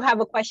 actually, I do have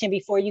a question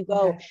before you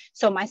go. Okay.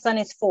 So my son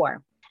is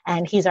 4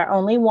 and he's our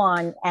only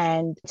one.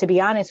 And to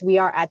be honest, we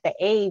are at the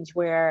age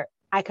where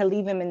I could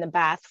leave him in the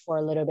bath for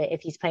a little bit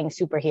if he's playing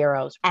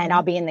superheroes, and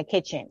I'll be in the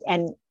kitchen.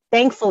 And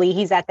thankfully,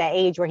 he's at that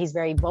age where he's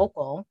very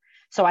vocal.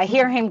 So I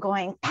hear him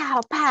going, pow,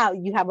 pow.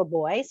 You have a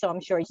boy, so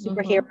I'm sure he's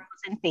superheroes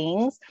and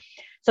things.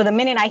 So the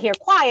minute I hear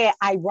quiet,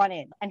 I run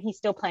in and he's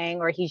still playing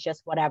or he's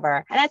just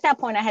whatever. And at that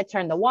point, I had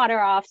turned the water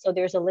off. So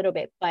there's a little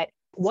bit, but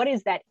what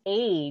is that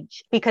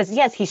age? Because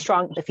yes, he's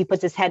strong if he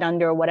puts his head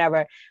under or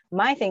whatever.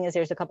 My thing is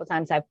there's a couple of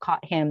times I've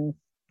caught him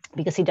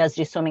because he does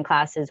do swimming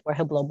classes where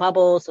he'll blow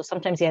bubbles. So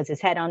sometimes he has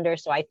his head under.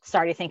 So I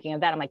started thinking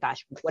of that. I'm like,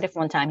 gosh, what if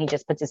one time he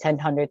just puts his head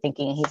under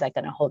thinking he's like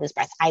going to hold his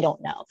breath? I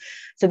don't know.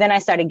 So then I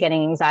started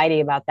getting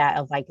anxiety about that,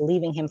 of like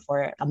leaving him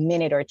for a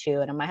minute or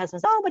two. And my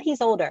husband's, oh, but he's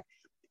older.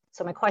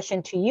 So my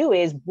question to you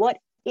is, what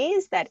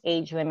is that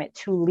age limit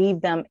to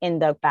leave them in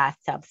the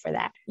bathtub for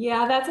that?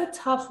 Yeah, that's a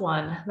tough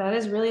one. That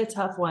is really a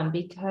tough one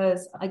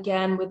because,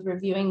 again, with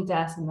reviewing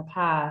deaths in the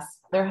past,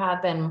 there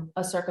have been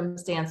a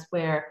circumstance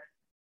where,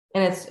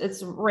 and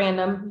it's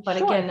random, but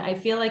again, I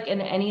feel like in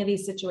any of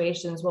these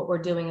situations, what we're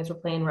doing is we're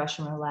playing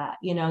Russian roulette.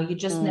 You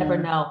just never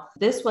know.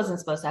 This wasn't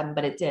supposed to happen,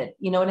 but it did.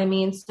 You know what I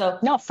mean? So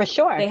no, for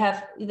sure.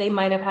 They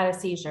might have had a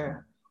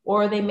seizure,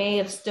 or they may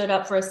have stood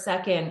up for a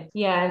second.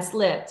 Yeah. And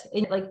slipped.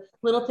 Like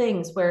little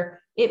things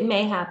where it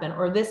may happen,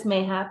 or this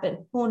may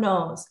happen. Who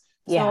knows?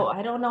 Yeah. So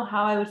I don't know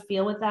how I would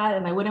feel with that.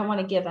 And I wouldn't want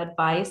to give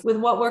advice with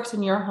what works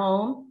in your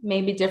home,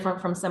 may be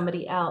different from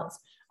somebody else.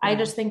 I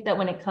just think that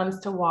when it comes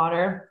to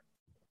water,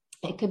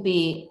 it could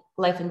be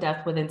life and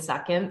death within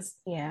seconds.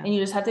 Yeah. And you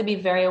just have to be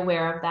very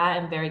aware of that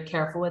and very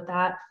careful with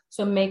that.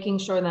 So making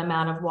sure the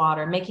amount of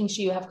water, making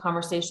sure you have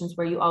conversations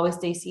where you always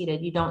stay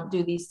seated. You don't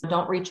do these,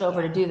 don't reach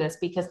over to do this,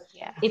 because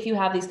if you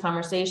have these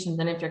conversations,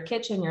 and if you're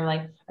kitchen, you're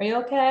like, are you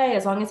okay?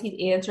 As long as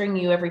he's answering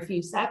you every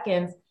few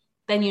seconds,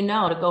 then you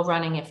know to go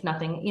running if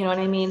nothing, you know what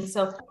I mean?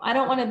 So I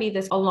don't want to be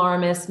this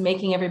alarmist,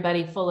 making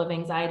everybody full of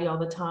anxiety all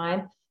the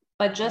time,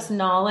 but just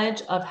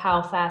knowledge of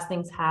how fast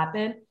things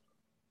happen.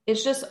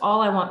 It's just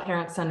all I want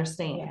parents to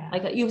understand. Yeah.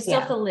 Like you still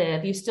have to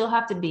live. You still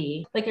have to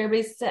be, like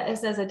everybody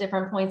says at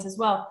different points as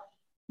well,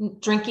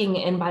 drinking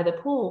in by the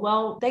pool.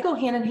 Well, they go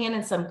hand in hand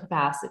in some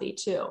capacity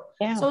too.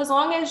 Yeah. So as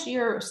long as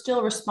you're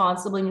still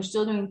responsible and you're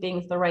still doing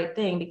things the right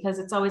thing, because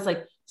it's always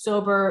like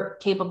sober,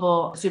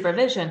 capable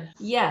supervision.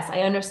 Yes,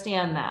 I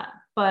understand that.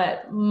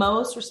 But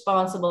most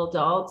responsible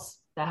adults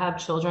that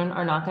have children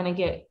are not going to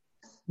get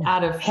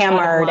out of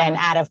hammered and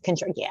out of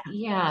control.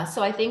 Yeah.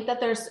 So I think that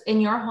there's in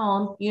your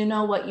home, you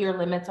know what your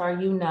limits are,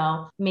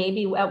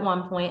 maybe at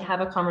one point have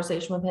a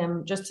conversation with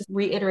him, just to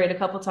reiterate a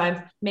couple of times,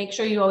 make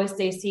sure you always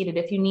stay seated.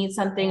 If you need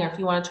something, or if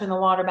you want to turn the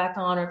water back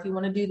on, or if you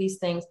want to do these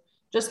things,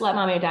 just let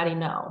mommy or daddy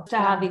know, to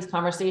have these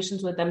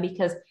conversations with them,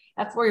 because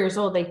at 4 years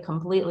old, they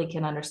completely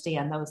can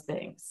understand those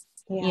things.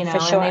 For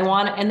sure.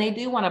 And they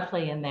do want to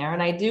play in there.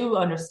 And I do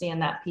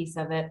understand that piece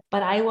of it,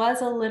 but I was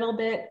a little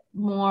bit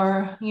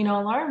more,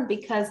 alarmed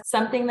because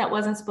something that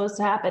wasn't supposed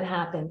to happen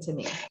happened to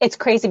me. It's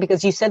crazy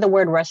because you said the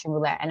word Russian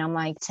roulette, and I'm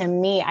like, to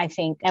me, I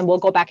think, and we'll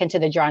go back into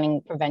the drowning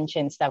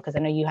prevention stuff, because I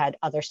know you had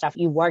other stuff.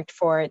 You worked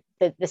for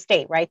the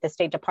state, right? The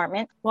State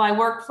Department. Well, I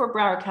worked for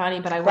Broward County,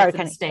 but I worked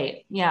for the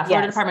state. Yeah.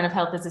 Florida Department of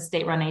Health is a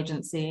state-run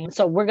agency.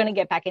 So we're going to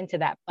get back into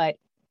that, but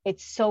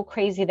it's so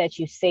crazy that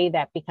you say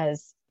that,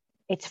 because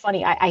It's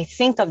funny. I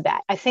think of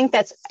that. I think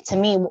that's, to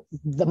me,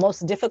 the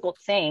most difficult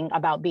thing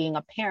about being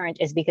a parent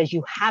is because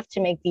you have to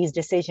make these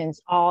decisions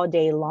all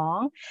day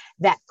long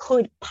that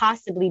could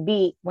possibly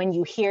be, when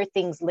you hear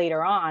things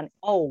later on,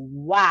 oh,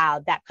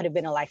 wow, that could have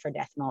been a life or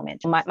death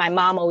moment. My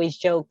mom always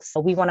jokes,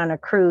 we went on a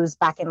cruise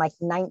back in like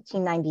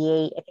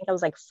 1998. I think I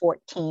was like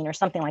 14 or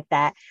something like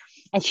that.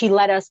 And she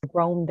let us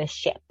roam the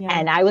ship. Yeah.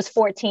 And I was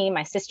 14.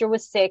 My sister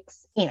was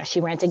 6.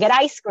 She ran to get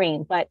ice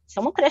cream, but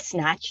someone could have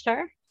snatched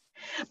her.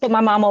 But my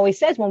mom always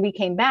says when we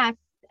came back,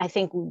 I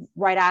think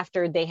right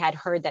after they had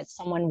heard that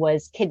someone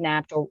was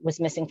kidnapped or was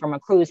missing from a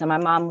cruise. And my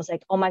mom was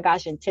like, oh my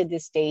gosh. And to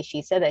this day,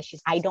 she said that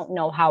I don't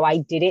know how I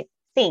didn't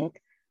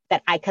think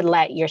that I could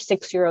let your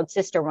 6-year-old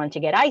sister run to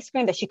get ice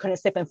cream, that she couldn't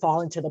slip and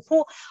fall into the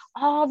pool,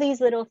 all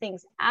these little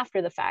things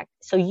after the fact.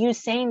 So you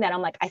saying that,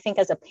 I'm like, I think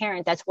as a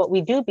parent, that's what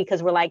we do,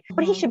 because we're like,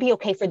 but he should be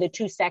okay for the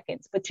 2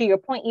 seconds. But to your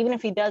point, even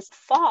if he does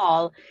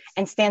fall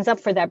and stands up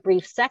for that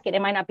brief second,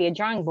 it might not be a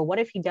drawing, but what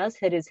if he does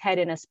hit his head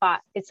in a spot?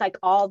 It's like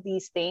all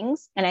these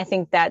things. And I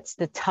think that's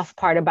the tough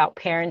part about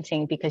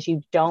parenting, because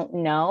you don't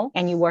know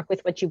and you work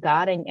with what you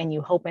got and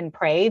you hope and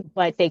pray,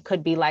 but they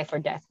could be life or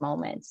death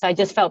moments. So I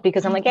just felt,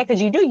 because I'm like, yeah,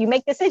 because you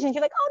make decisions. You're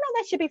like, oh no,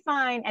 that should be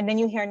fine. And then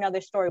you hear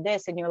another story of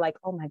this and you're like,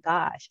 oh my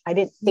gosh, I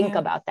didn't think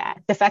about that.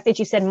 The fact that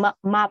you said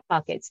mop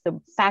buckets,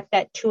 the fact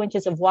that 2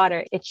 inches of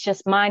water, it's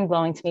just mind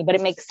blowing to me, but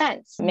it makes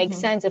sense. It makes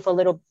sense if a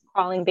little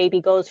crawling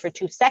baby goes for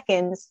 2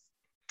 seconds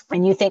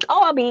and you think,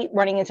 oh, I'll be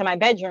running into my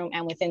bedroom.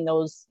 And within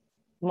those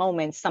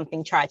moments,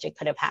 something tragic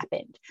could have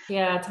happened.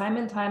 Yeah. Time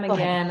and time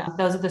again,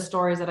 those are the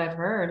stories that I've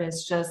heard.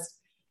 It's just,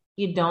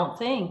 you don't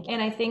think.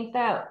 And I think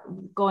that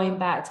going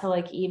back to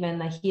like even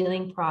the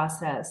healing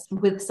process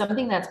with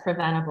something that's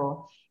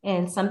preventable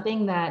and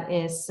something that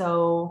is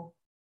so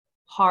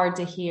hard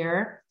to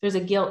hear, there's a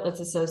guilt that's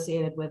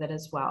associated with it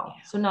as well.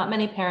 So not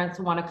many parents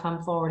want to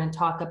come forward and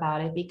talk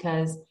about it,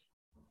 because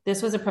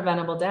this was a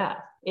preventable death.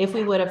 If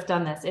we would have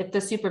done this, if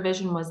the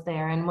supervision was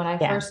there. And when I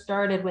first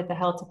started with the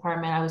health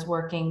department, I was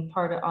working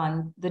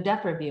on the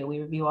death review. We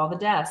review all the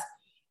deaths.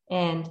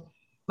 And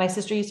my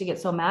sister used to get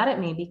so mad at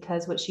me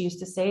because what she used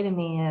to say to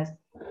me is,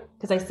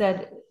 because I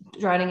said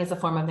drowning is a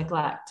form of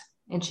neglect.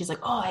 And she's like,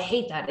 oh, I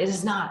hate that. It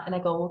is not. And I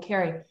go, well,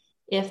 Carrie,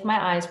 if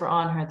my eyes were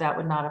on her, that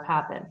would not have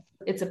happened.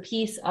 It's a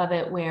piece of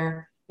it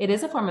where it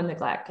is a form of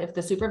neglect. If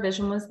the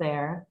supervision was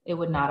there, it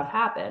would not have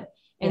happened.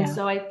 And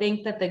so I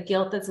think that the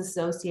guilt that's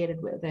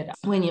associated with it,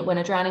 when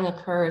a drowning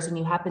occurs and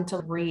you happen to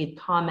read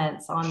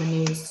comments on the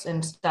news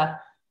and stuff,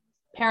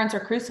 parents are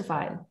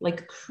crucified.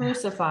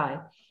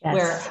 Yes.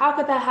 Where, how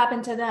could that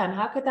happen to them?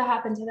 How could that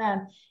happen to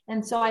them?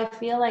 And so I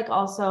feel like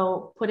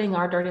also putting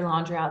our dirty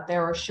laundry out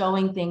there or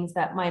showing things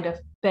that might have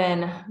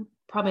been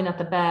probably not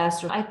the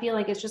best. Or I feel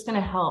like it's just going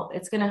to help.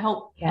 It's going to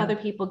help other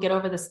people get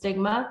over the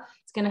stigma.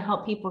 It's going to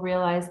help people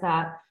realize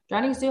that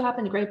drownings do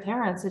happen to great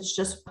parents. It's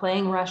just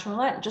playing Russian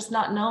roulette, just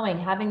not knowing,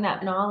 having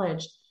that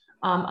knowledge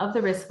of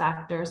the risk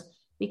factors,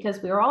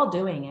 because we're all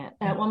doing it.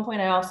 At one point,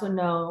 I also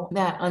know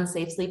that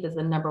unsafe sleep is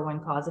the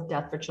 #1 cause of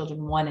death for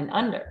children 1 and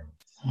under.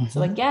 Mm-hmm.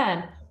 So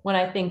again, when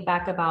I think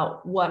back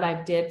about what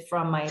I did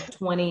from my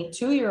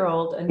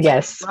 22-year-old and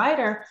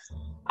rider,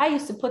 I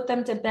used to put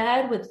them to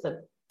bed with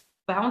the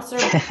bouncer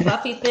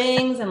fluffy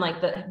things and like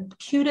the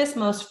cutest,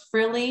 most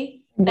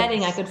frilly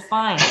bedding I could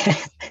find.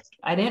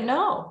 I didn't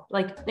know,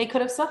 like they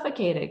could have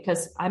suffocated,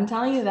 because I'm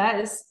telling you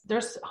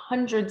there's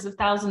hundreds of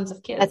thousands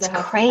of kids that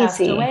have passed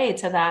away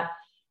to that.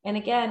 And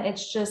again,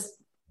 it's just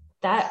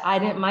that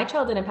my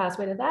child didn't pass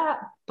away to that,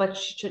 but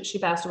she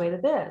passed away to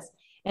this.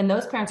 And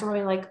those parents were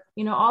really like,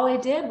 all I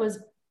did was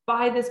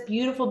buy this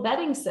beautiful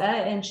bedding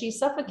set and she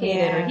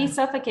suffocated or he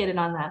suffocated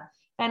on that.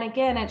 And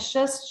again, it's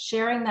just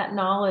sharing that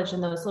knowledge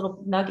and those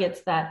little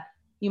nuggets that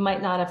you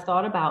might not have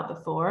thought about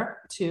before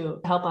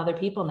to help other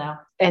people now.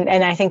 And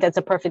I think that's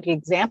a perfect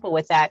example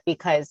with that,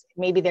 because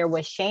maybe there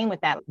was shame with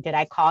that. Did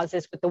I cause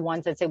this with the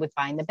ones that say with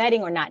buying the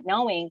bedding or not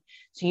knowing?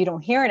 So you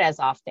don't hear it as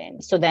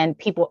often. So then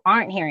people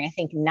aren't hearing. I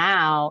think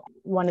now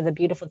one of the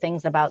beautiful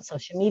things about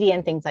social media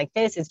and things like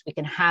this is we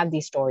can have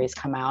these stories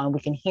come out and we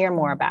can hear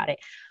more about it.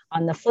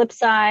 On the flip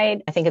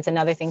side, I think it's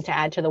another thing to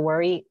add to the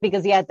worry,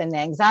 because then the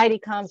anxiety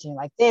comes and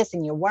you're like this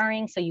and you're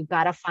worrying. So you've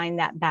got to find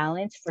that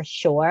balance for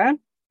sure.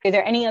 Are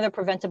there any other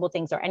preventable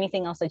things or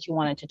anything else that you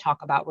wanted to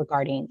talk about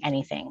regarding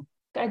anything?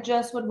 I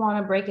just would want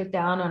to break it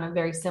down on a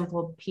very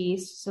simple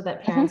piece so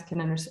that parents can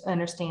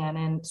understand.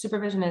 And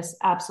supervision is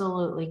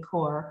absolutely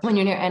core when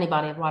you're near any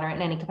body of water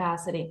in any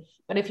capacity.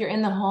 But if you're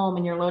in the home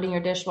and you're loading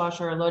your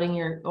dishwasher or loading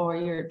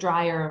your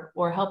dryer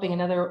or helping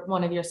another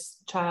one of your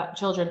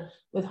children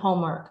with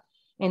homework,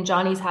 and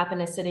Johnny's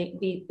happened to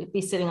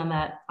be sitting on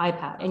that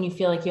iPad, and you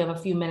feel like you have a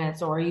few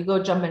minutes, or you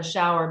go jump in the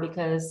shower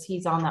because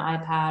he's on the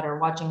iPad or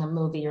watching a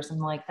movie or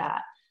something like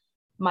that.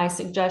 My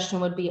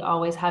suggestion would be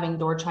always having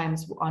door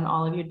chimes on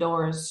all of your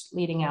doors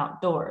leading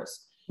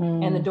outdoors.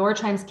 And the door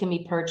chimes can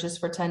be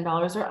purchased for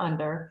 $10 or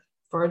under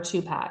for a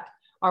 2-pack.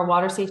 Our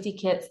water safety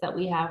kits that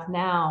we have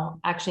now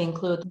actually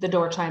include the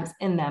door chimes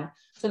in them.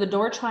 So the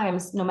door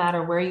chimes, no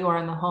matter where you are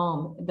in the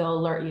home, they'll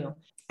alert you.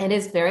 It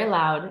is very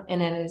loud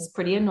and it is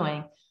pretty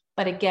annoying.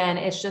 But again,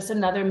 it's just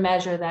another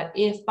measure that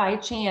if by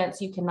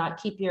chance you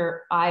cannot keep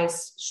your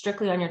eyes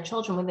strictly on your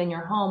children within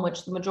your home,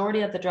 which the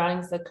majority of the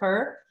drownings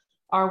occur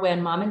are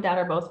when mom and dad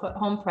are both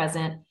home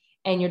present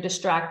and you're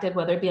distracted,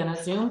 whether it be on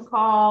a Zoom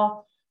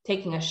call,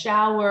 taking a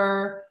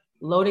shower,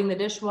 loading the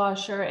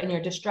dishwasher, and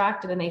you're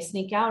distracted and they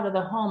sneak out of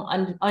the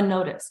home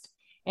unnoticed.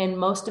 And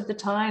most of the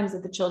times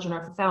that the children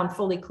are found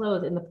fully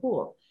clothed in the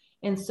pool.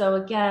 And so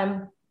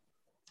again,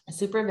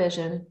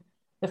 supervision,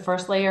 the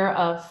first layer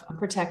of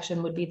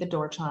protection would be the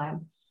door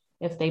chime.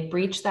 If they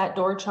breach that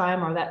door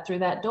chime or that through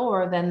that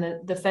door,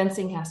 then the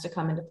fencing has to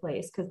come into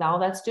place, because all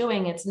that's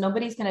doing, it's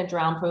nobody's going to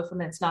drown proof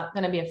them. It's not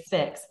going to be a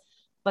fix,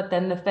 but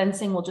then the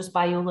fencing will just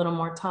buy you a little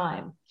more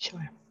time.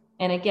 Sure.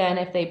 And again,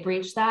 if they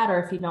breach that,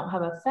 or if you don't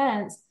have a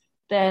fence,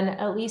 then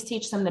at least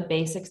teach them the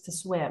basics to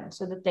swim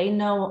so that they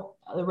know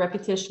the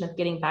repetition of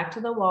getting back to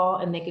the wall,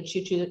 and they could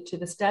shoot you to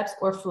the steps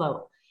or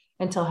float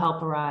until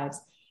help arrives.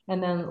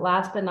 And then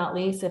last but not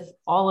least, if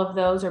all of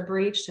those are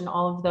breached and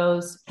all of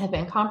those have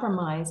been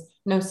compromised,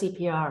 no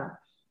CPR.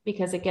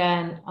 Because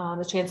again,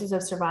 the chances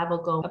of survival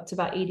go up to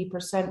about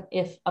 80%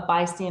 if a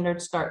bystander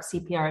starts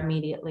CPR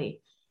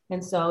immediately.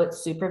 And so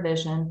it's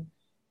supervision,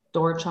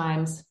 door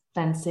chimes,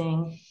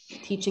 fencing,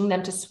 teaching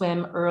them to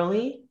swim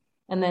early,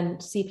 and then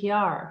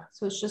CPR.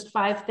 So it's just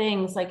 5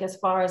 things, like as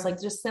far as like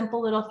just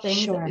simple little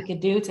things that we could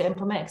do to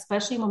implement,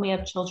 especially when we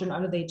have children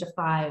under the age of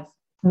 5.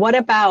 What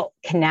about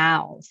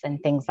canals and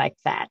things like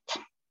that?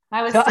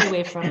 I would stay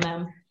away from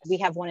them. We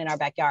have one in our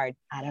backyard,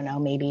 I don't know,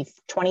 maybe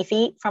 20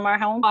 feet from our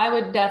home. I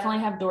would definitely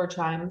have door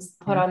chimes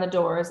put on the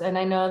doors. And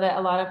I know that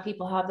a lot of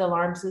people have the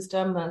alarm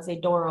system that say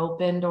door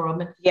open.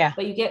 Yeah.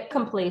 But you get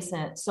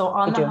complacent. So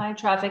on the high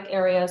traffic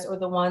areas, or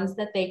the ones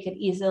that they could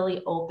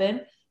easily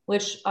open,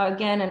 which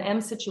again, an M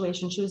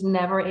situation, she was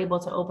never able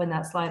to open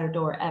that slider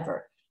door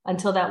ever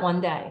until that one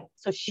day.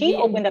 So she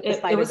opened up the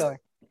slider door.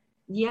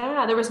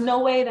 Yeah, there was no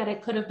way that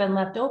it could have been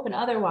left open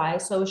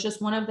otherwise. So it was just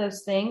one of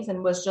those things,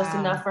 and was just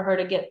enough for her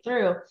to get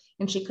through.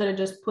 And she could have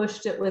just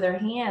pushed it with her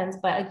hands.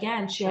 But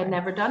again, she had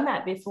never done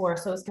that before.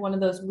 So it's one of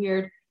those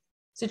weird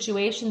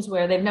situations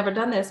where they've never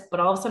done this,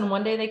 but all of a sudden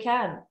one day they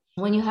can.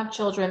 When you have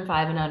children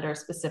 5 and under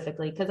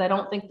specifically, because I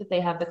don't think that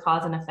they have the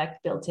cause and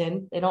effect built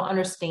in. They don't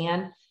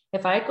understand,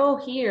 if I go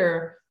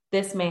here,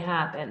 this may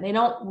happen. They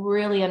don't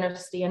really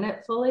understand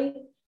it fully.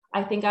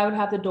 I think I would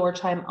have the door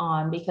chime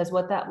on, because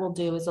what that will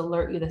do is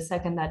alert you the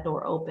second that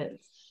door opens.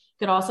 You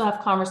could also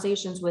have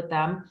conversations with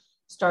them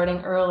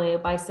starting early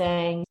by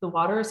saying the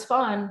water is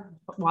fun,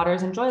 water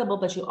is enjoyable,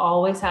 but you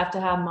always have to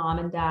have mom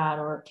and dad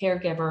or a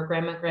caregiver or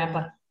grandma and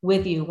grandpa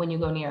with you when you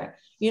go near it.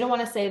 You don't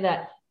want to say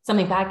that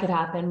something bad could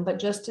happen, but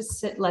just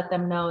to let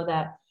them know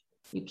that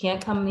you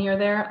can't come near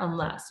there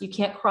unless you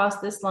can't cross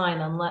this line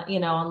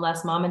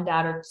unless mom and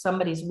dad or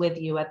somebody's with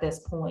you at this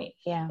point.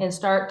 Yeah. And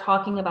start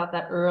talking about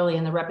that early,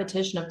 and the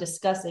repetition of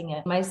discussing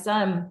it. My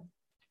son,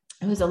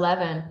 who's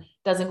 11,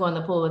 doesn't go in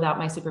the pool without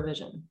my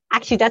supervision.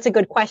 Actually, that's a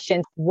good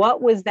question.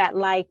 What was that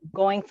like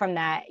going from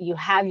that? You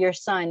have your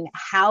son.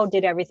 How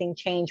did everything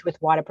change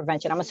with water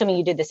prevention? I'm assuming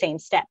you did the same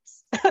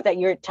steps that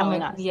you're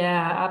telling us.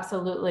 Yeah,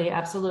 absolutely.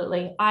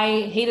 Absolutely.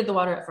 I hated the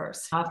water at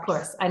first. Of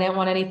course, I didn't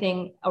want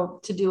anything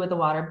to do with the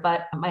water,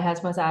 but my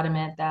husband was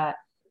adamant that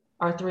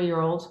our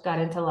 3-year-old got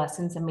into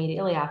lessons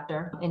immediately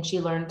after, and she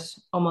learned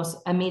almost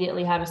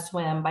immediately how to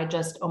swim by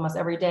just almost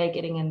every day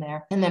getting in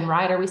there. And then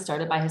Ryder, we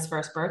started by his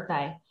first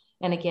birthday.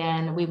 And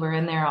again, we were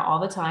in there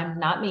all the time.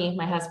 Not me,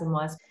 my husband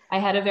was. I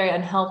had a very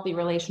unhealthy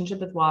relationship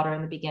with water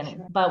in the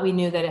beginning, but we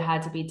knew that it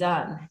had to be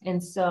done.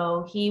 And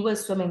so he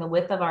was swimming the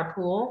width of our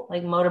pool,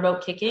 like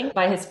motorboat kicking,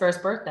 by his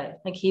first birthday.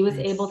 Like he was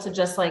able to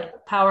just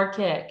like power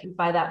kick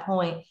by that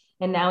point.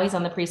 And now he's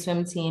on the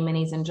pre-swim team and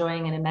he's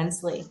enjoying it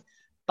immensely.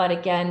 But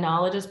again,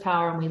 knowledge is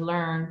power, and we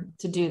learn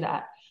to do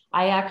that.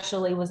 I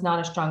actually was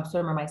not a strong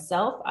swimmer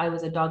myself. I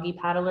was a doggy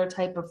paddler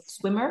type of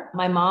swimmer.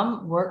 My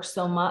mom worked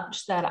so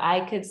much that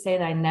I could say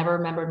that I never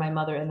remembered my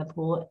mother in the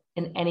pool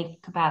in any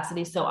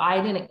capacity. So I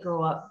didn't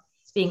grow up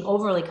being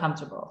overly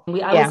comfortable.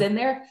 I was in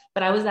there,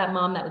 but I was that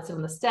mom that would sit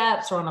on the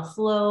steps or on a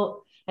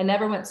float. I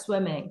never went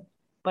swimming.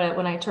 But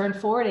when I turned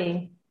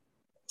 40,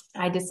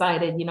 I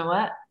decided, you know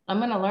what? I'm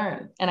going to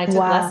learn. And I took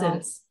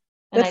lessons.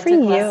 And I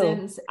took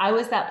lessons. I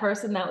was that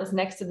person that was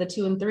next to the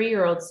 2 and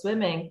 3-year-olds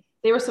swimming.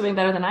 They were swimming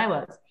better than I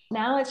was.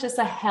 Now it's just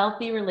a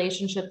healthy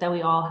relationship that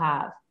we all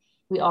have.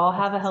 We all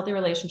have a healthy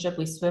relationship.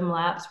 We swim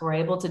laps. We're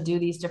able to do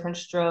these different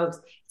strokes.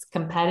 It's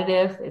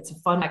competitive. It's a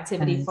fun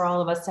activity for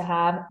all of us to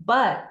have.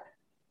 But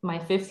my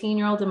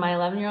 15-year-old and my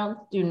 11-year-old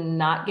do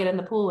not get in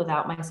the pool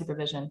without my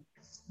supervision.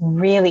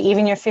 Really?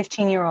 Even your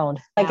 15-year-old?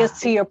 I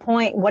guess to your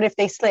point, what if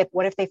they slip?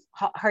 What if they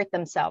hurt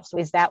themselves? So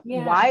is that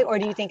why? Or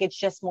do you think it's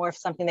just more of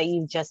something that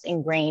you've just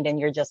ingrained and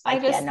you're just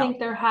like, I just think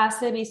there has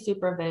to be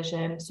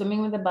supervision.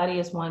 Swimming with a buddy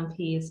is one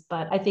piece,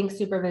 but I think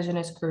supervision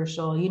is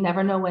crucial. You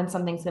never know when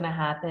something's going to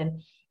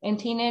happen. And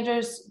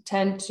teenagers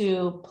tend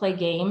to play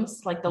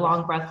games like the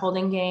long breath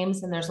holding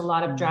games. And there's a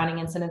lot of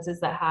drowning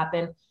incidences that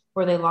happen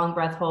where they long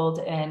breath hold,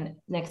 and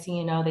next thing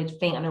you know, they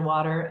faint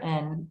underwater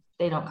and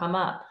they don't come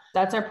up.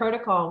 That's our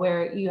protocol,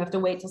 where you have to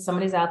wait till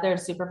somebody's out there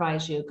to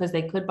supervise you, because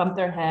they could bump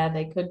their head,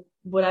 they could,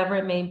 whatever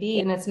it may be.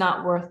 And it's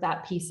not worth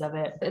that piece of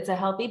it. It's a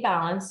healthy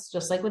balance,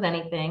 just like with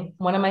anything.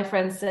 One of my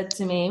friends said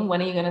to me,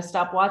 when are you going to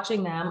stop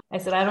watching them? I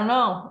said, I don't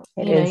know.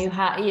 You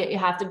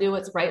have to do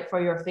what's right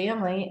for your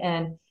family.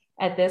 And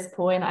at this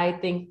point, I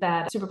think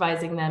that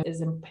supervising them is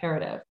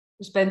imperative.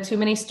 There's been too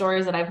many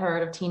stories that I've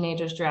heard of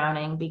teenagers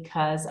drowning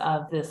because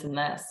of this and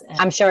this. And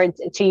I'm sure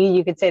to you,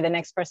 you could say the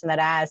next person that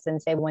asked and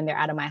say, when they're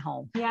out of my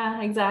home.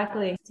 Yeah,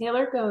 exactly.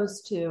 Taylor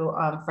goes to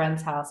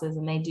friends' houses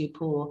and they do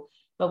pool,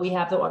 but we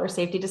have the water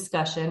safety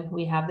discussion.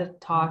 We have the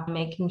talk,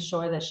 making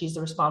sure that she's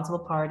the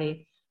responsible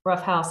party.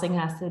 Rough housing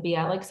has to be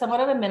at like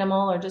somewhat of a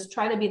minimal, or just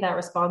try to be that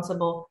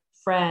responsible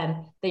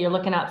friend that you're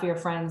looking out for your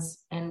friends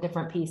in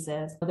different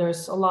pieces.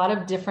 There's a lot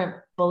of different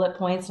bullet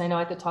points. And I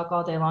know I could talk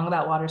all day long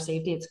about water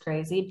safety. It's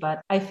crazy,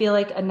 but I feel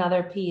like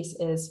another piece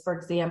is, for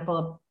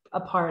example,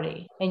 a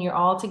party, and you're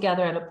all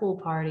together at a pool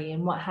party.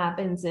 And what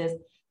happens is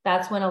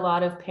that's when a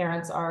lot of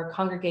parents are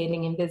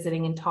congregating and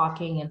visiting and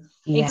talking and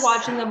maybe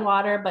watching the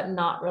water, but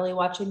not really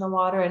watching the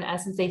water. In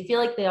essence, they feel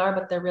like they are,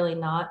 but they're really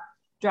not.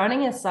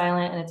 Drowning is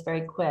silent and it's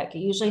very quick. It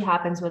usually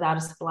happens without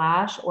a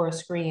splash or a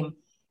scream.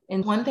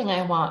 And one thing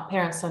I want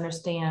parents to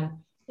understand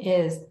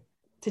is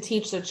to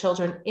teach their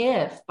children,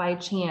 if by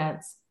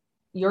chance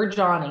your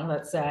Johnny,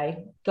 let's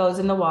say, goes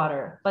in the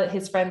water, but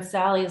his friend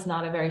Sally is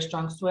not a very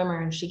strong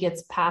swimmer and she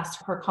gets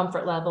past her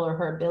comfort level or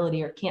her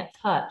ability or can't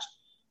touch,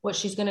 what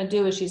she's going to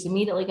do is she's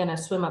immediately going to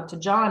swim up to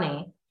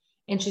Johnny,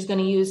 and she's going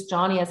to use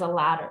Johnny as a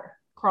ladder,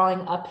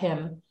 crawling up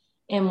him.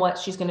 And what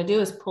she's going to do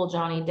is pull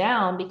Johnny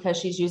down, because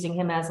she's using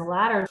him as a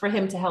ladder for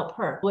him to help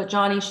her. What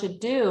Johnny should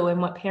do,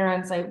 and what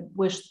parents I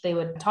wish they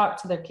would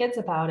talk to their kids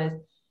about, is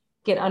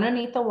get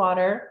underneath the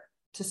water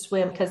to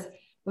swim. Because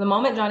the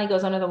moment Johnny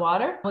goes under the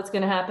water, what's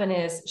going to happen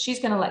is she's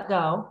going to let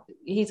go.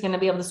 He's going to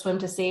be able to swim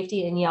to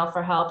safety and yell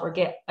for help, or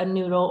get a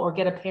noodle, or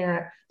get a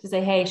parent to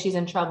say, hey, she's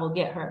in trouble,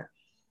 get her.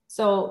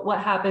 So what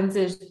happens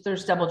is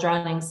there's double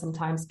drowning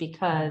sometimes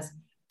because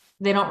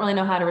they don't really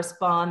know how to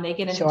respond. They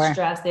get into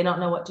stress. They don't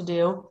know what to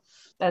do.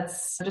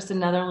 That's just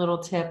another little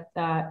tip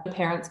that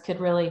parents could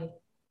really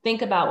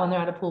think about when they're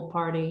at a pool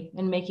party,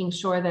 and making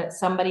sure that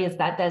somebody is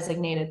that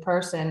designated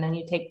person and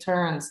you take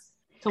turns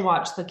to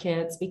watch the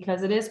kids,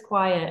 because it is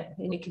quiet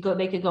and they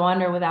could go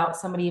under without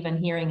somebody even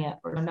hearing it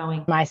or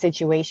knowing. My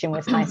situation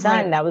with my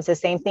son, that was the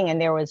same thing. And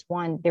there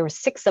were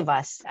 6 of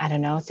us, I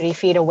don't know, 3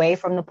 feet away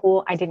from the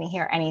pool. I didn't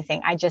hear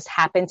anything. I just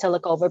happened to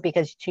look over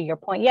because, to your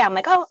point, I'm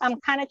like, oh, I'm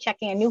kind of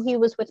checking. I knew he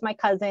was with my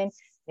cousin.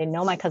 Didn't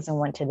know my cousin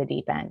went to the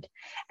deep end,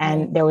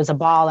 and there was a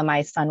ball and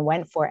my son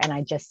went for it, and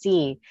I just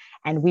see,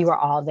 and we were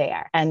all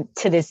there. And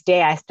to this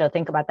day, I still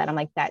think about that. I'm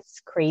like,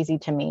 that's crazy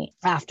to me.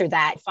 After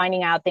that,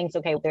 finding out things,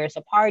 okay, there's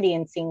a party,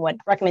 and seeing what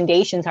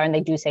recommendations are. And they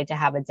do say to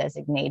have a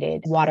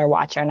designated water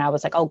watcher. And I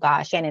was like, oh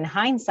gosh. And in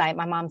hindsight,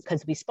 my mom,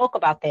 because we spoke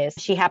about this,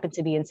 she happened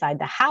to be inside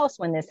the house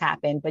when this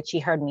happened, but she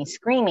heard me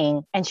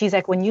screaming. And she's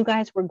like, when you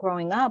guys were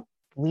growing up,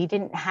 we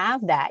didn't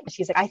have that.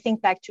 She's like, I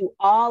think back to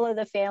all of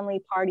the family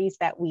parties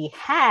that we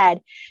had.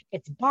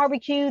 It's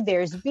barbecue,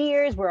 there's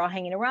beers, we're all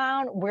hanging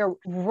around, we're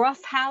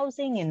rough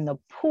housing in the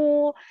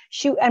pool.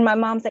 Shoot. And my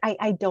mom's like,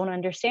 I don't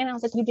understand. I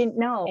was like, you didn't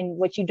know. And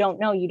what you don't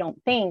know, you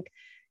don't think.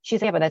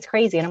 She's like, yeah, but that's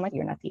crazy. And I'm like,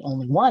 you're not the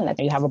only one. That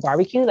you have a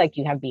barbecue, like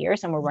you have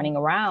beers, and we're running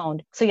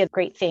around. So you have a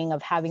great thing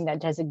of having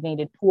that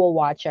designated pool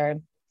watcher.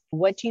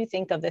 What do you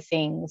think of the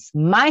things?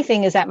 My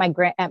thing is at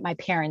my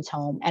parents'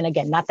 home. And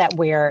again, not that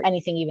we're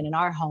anything even in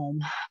our home,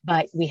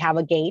 but we have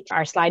a gate.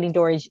 Our sliding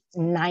door is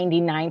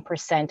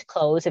 99%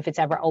 closed. If it's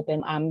ever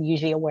open, I'm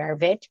usually aware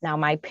of it. Now,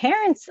 my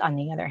parents, on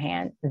the other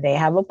hand, they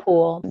have a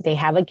pool, they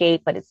have a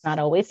gate, but it's not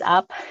always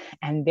up,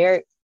 and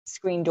their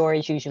screen door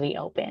is usually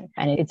open.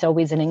 And it's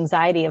always an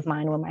anxiety of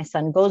mine when my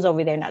son goes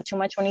over there, not too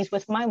much when he's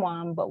with my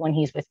mom, but when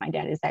he's with my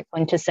dad, is that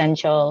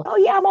quintessential, oh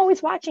yeah, I'm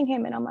always watching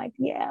him. And I'm like,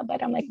 yeah,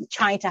 but I'm like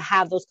trying to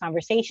have those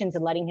conversations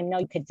and letting him know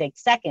it could take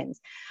seconds.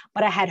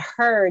 But I had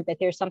heard that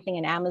there's something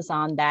in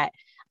Amazon that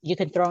you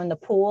could throw in the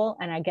pool.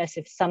 And I guess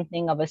if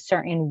something of a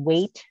certain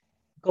weight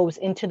goes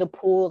into the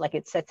pool, like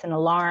it sets an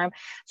alarm.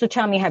 So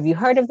tell me, have you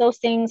heard of those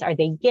things? Are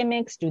they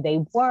gimmicks? Do they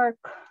work?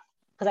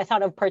 Because I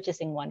thought of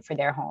purchasing one for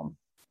their home.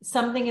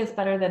 Something is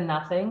better than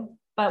nothing.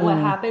 But what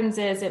happens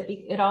is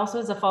it also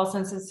is a false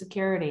sense of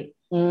security.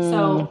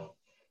 So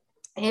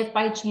if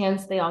by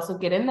chance they also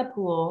get in the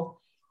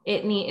pool,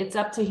 it's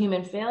up to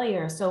human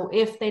failure. So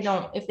if they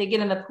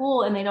get in the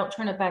pool and they don't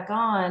turn it back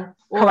on,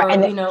 or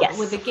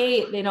with the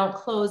gate, they don't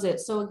close it.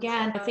 So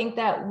again, I think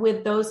that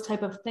with those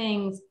type of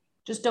things,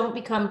 just don't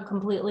become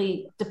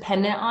completely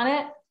dependent on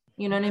it.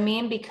 You know what I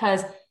mean?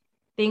 Because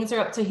things are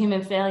up to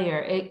human failure.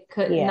 It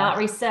could not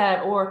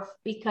reset, or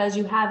because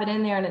you have it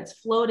in there and it's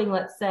floating,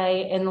 let's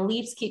say, and the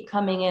leaves keep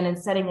coming in and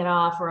setting it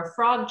off, or a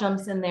frog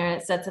jumps in there and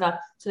it sets it off.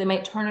 So they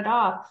might turn it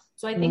off.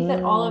 So I think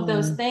that all of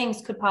those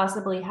things could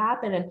possibly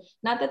happen, and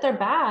not that they're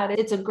bad.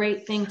 It's a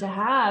great thing to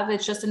have.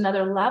 It's just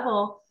another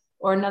level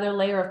or another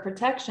layer of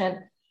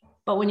protection.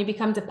 But when you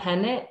become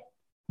dependent,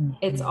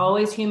 It's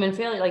always human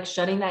failure, like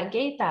shutting that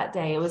gate that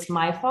day. It was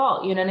my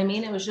fault. You know what I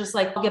mean? It was just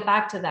like, I'll get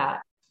back to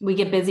that. We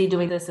get busy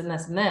doing this and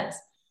this and this.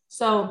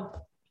 So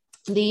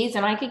these,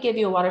 and I could give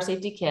you a water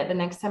safety kit the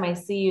next time I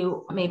see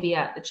you, maybe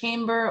at the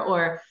chamber,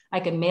 or I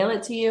could mail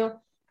it to you.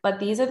 But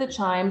these are the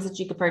chimes that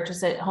you could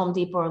purchase at Home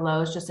Depot or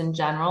Lowe's just in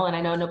general. And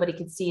I know nobody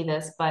could see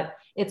this, but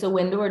it's a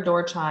window or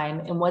door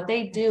chime. And what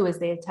they do is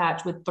they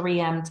attach with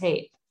 3M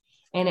tape,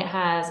 and it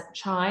has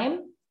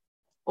chime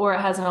or it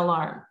has an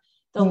alarm.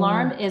 The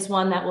alarm is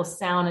one that will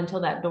sound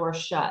until that door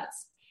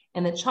shuts.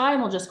 And the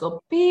chime will just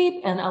go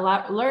beep and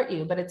alert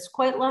you, but it's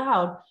quite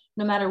loud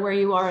no matter where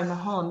you are in the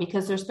home,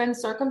 because there's been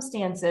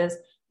circumstances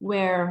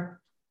where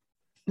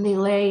they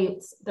lay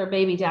their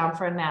baby down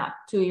for a nap,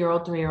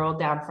 2-year-old, 3-year-old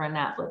down for a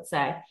nap, let's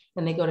say,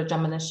 and they go to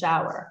jump in the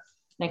shower.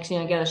 Next thing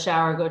you know, get a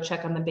shower, go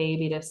check on the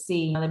baby to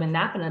see, they've been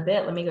napping a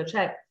bit. Let me go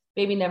check.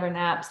 Baby never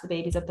naps. The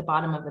baby's at the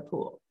bottom of the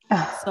pool.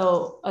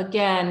 So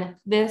again,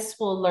 this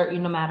will alert you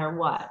no matter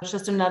what. It's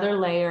just another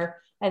layer.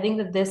 I think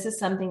that this is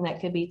something that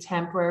could be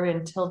temporary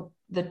until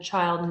the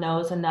child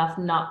knows enough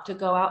not to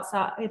go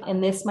outside.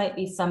 And this might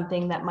be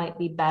something that might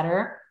be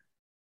better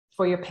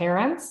for your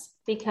parents,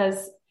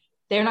 because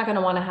they're not going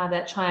to want to have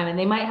that chime, and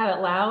they might have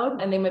it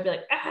loud and they might be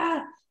like,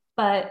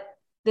 but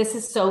this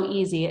is so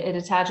easy. It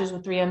attaches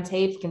with 3M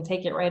tape. You can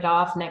take it right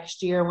off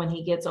next year when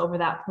he gets over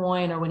that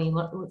point, or when he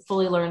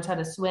fully learns how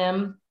to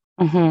swim.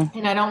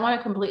 And I don't want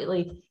to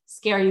completely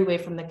scare you away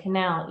from the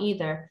canal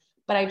either,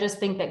 but I just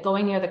think that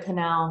going near the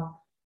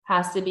canal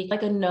has to be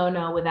like a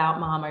no-no without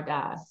mom or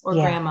dad or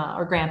grandma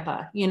or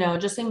grandpa,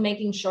 just in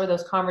making sure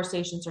those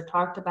conversations are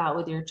talked about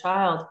with your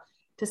child,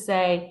 to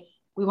say,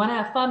 we want to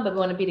have fun, but we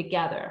want to be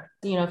together.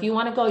 If you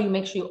want to go, you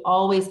make sure you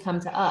always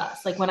come to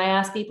us. Like when I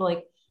ask people,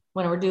 like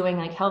when we're doing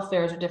like health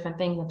fairs or different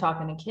things and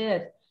talking to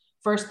kids,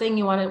 first thing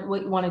what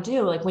you want to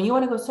do, like when you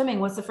want to go swimming,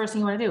 what's the first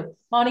thing you want to do?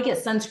 Well, I want to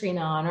get sunscreen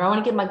on, or I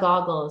want to get my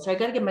goggles, or I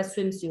got to get my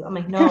swimsuit. I'm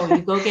like, no,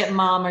 you go get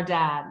mom or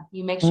dad.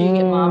 You make sure you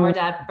get mom or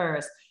dad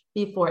first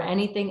before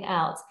anything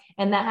else.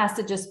 And that has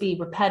to just be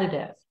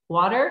repetitive.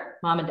 Water,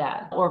 mom and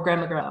dad, or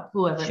grandma,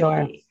 whoever it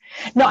may be.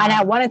 No, and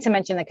I wanted to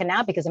mention the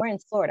canal because we're in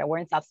Florida. We're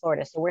in South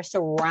Florida. So we're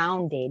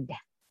surrounded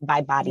by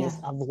bodies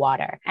of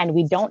water, and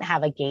we don't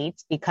have a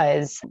gate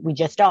because we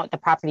just don't. The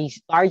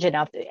property's large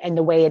enough, and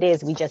the way it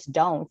is, we just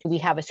don't. We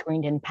have a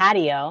screened-in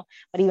patio,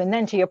 but even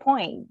then, to your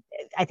point,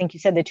 I think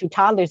you said the 2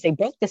 toddlers, they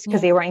broke this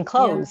because they were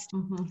enclosed.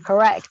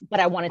 Correct. But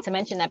I wanted to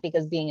mention that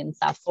because being in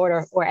South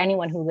Florida, or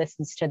anyone who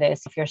listens to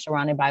this, if you're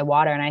surrounded by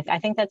water, and I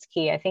think that's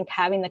key. I think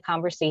having the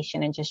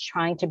conversation and just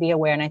trying to be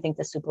aware, and I think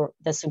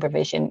the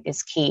supervision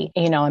is key.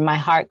 And my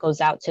heart goes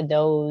out to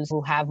those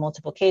who have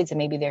multiple kids, and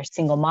maybe they're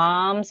single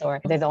moms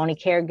or they're the only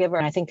caregiver.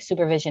 And I think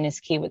supervision is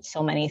key with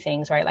so many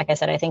things, right? Like I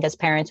said, I think as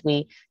parents,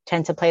 we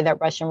tend to play that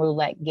Russian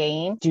roulette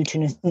game due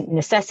to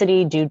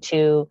necessity, due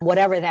to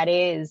whatever that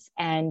is.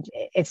 And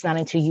it's not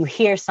until you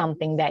hear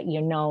something that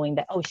you're knowing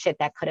that, oh shit,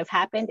 that could have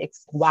happened.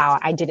 It's wow,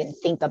 I didn't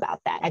think about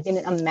that. I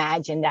didn't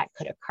imagine that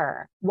could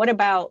occur. What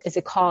about, is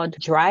it called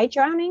dry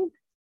drowning?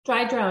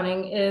 Dry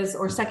drowning is,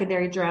 or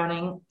secondary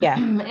drowning. Yeah.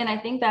 And I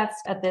think that's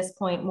at this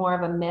point more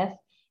of a myth.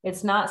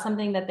 It's not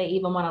something that they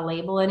even want to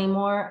label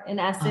anymore, in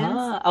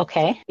essence.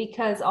 Okay.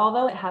 Because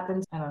although it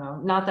happens, I don't know,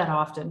 not that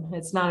often,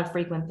 it's not a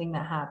frequent thing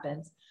that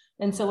happens.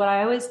 And so what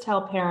I always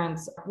tell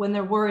parents when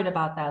they're worried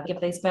about that, if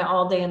they spent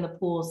all day in the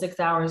pool, 6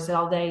 hours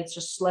all day, it's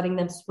just letting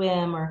them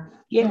swim, or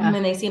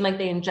and they seem like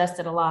they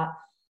ingested a lot.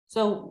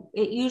 So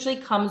it usually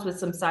comes with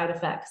some side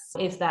effects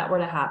if that were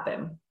to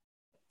happen.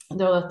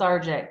 They're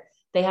lethargic,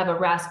 they have a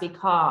raspy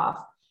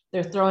cough,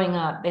 they're throwing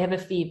up, they have a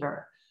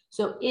fever.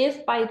 So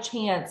if by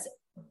chance,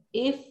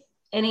 if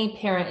any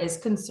parent is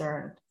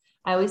concerned,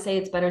 I always say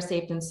it's better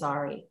safe than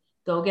sorry.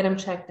 Go get them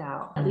checked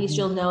out. At least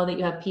you'll know that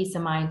you have peace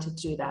of mind to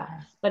do that.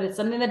 But it's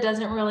something that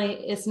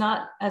it's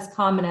not as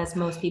common as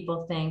most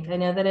people think. I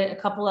know that a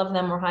couple of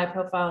them were high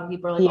profile, and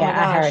people are like, oh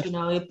my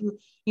gosh,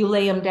 you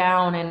lay them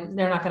down and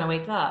they're not going to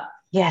wake up.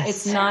 Yes.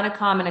 It's not a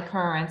common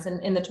occurrence.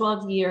 And in the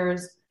 12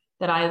 years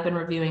that I've been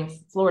reviewing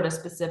Florida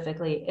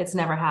specifically, it's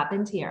never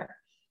happened here.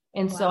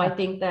 And so I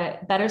think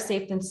that better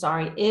safe than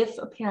sorry. If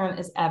a parent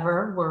is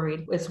ever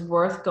worried, it's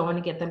worth going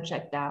to get them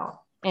checked out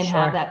and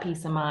have that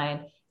peace of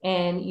mind.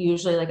 And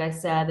usually, like I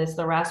said, it's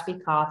the raspy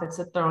cough, it's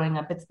the throwing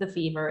up, it's the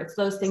fever, it's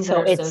those things that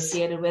are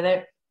associated with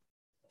it.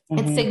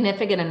 It's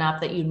significant enough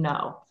that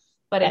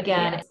but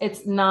again,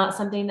 it's not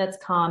something that's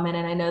common.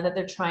 And I know that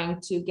they're trying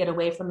to get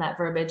away from that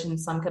verbiage in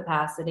some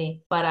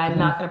capacity, but I'm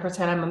not going to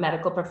pretend I'm a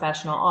medical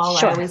professional. All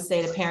I always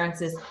say to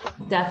parents is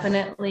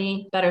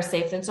definitely better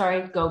safe than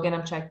sorry. Go get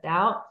them checked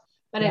out.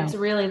 But it's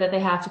really that they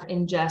have to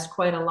ingest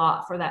quite a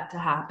lot for that to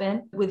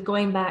happen. With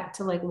going back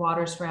to like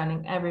water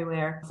surrounding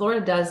everywhere,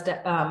 Florida does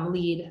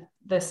lead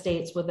the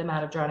states with the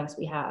amount of drownings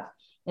we have.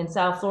 And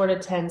South Florida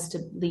tends to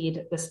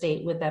lead the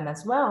state with them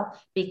as well,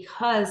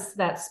 because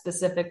that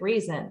specific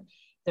reason.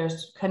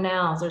 There's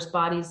canals, there's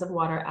bodies of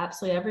water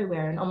absolutely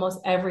everywhere. And almost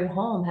every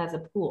home has a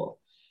pool,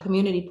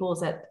 community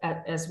pools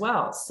as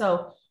well.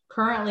 So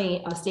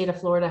currently the state of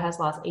Florida has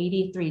lost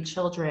 83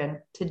 children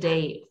to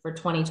date for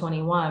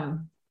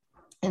 2021.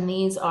 And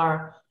these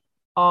are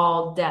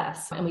all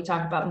deaths. And we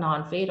talk about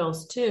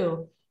non-fatals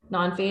too.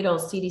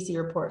 Non-fatals, CDC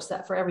reports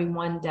that for every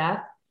one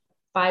death,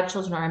 5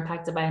 children are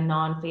impacted by a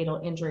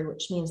non-fatal injury,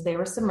 which means they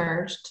were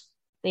submerged,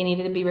 they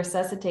needed to be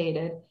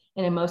resuscitated,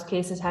 and in most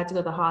cases had to go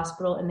to the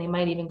hospital, and they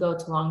might even go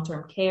to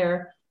long-term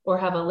care or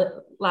have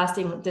a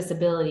lasting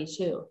disability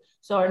too.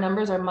 So our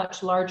numbers are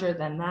much larger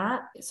than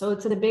that. So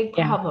it's a big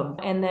problem.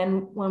 Yeah. And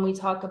then when we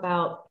talk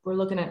about, we're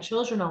looking at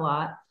children a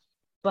lot,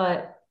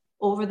 but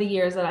over the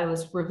years that I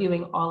was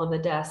reviewing all of the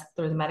deaths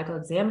through the medical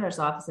examiner's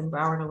office in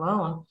Broward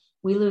alone,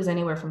 we lose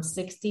anywhere from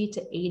 60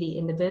 to 80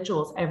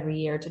 individuals every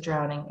year to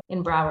drowning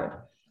in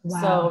Broward.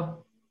 Wow.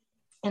 So,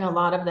 and a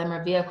lot of them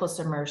are vehicle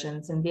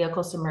submersions, and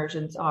vehicle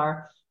submersions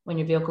are when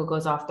your vehicle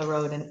goes off the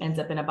road and ends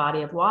up in a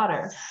body of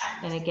water.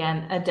 And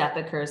again, a death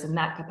occurs in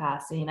that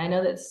capacity. And I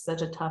know that's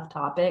such a tough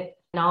topic.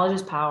 Knowledge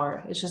is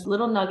power. It's just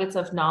little nuggets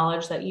of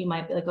knowledge that you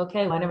might be like,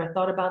 okay, well, I never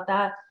thought about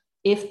that.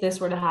 If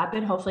this were to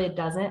happen, hopefully it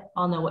doesn't,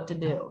 I'll know what to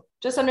do.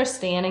 Just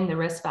understanding the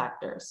risk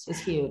factors is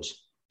huge.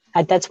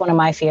 That's one of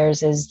my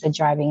fears, is the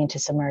driving into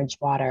submerged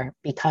water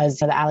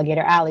because of the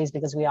alligator alleys,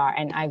 because we are.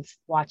 And I've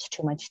watched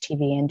too much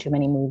TV and too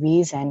many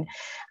movies. And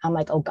I'm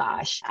like, oh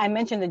gosh. I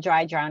mentioned the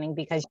dry drowning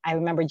because I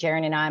remember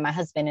Jaron and I, my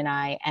husband and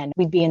I, and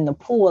we'd be in the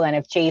pool. And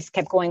if Chase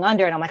kept going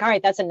under, and I'm like, all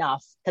right, that's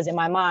enough. Because in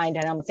my mind,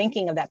 and I'm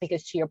thinking of that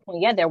because to your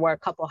point, yeah, there were a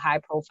couple high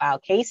profile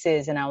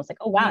cases. And I was like,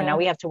 oh wow, now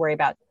we have to worry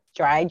about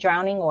dry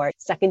drowning or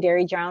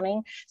secondary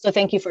drowning. So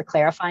thank you for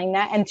clarifying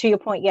that. And to your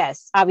point,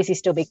 yes, obviously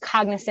still be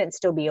cognizant,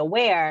 still be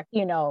aware.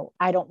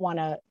 I don't want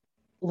to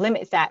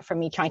limit that from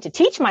me trying to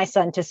teach my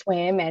son to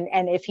swim.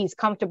 And if he's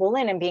comfortable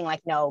in and being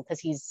like, no, because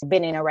he's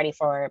been in already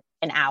for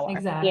an hour,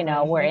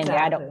 we're in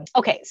there.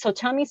 Okay. So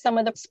tell me some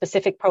of the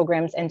specific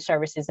programs and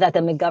services that the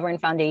McGovern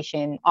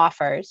Foundation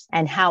offers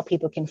and how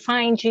people can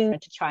find you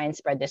to try and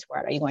spread this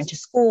word. Are you going to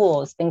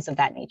schools, things of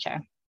that nature?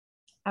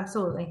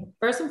 Absolutely.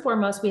 First and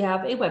foremost, we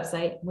have a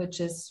website, which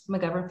is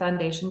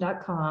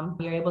McGovernFoundation.com.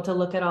 You're able to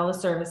look at all the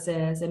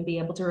services and be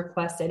able to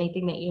request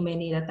anything that you may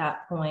need at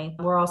that point.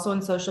 We're also on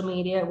social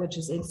media, which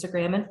is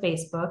Instagram and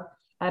Facebook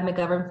at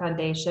McGovern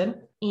Foundation.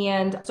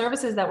 And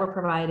services that we're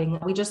providing,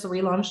 we just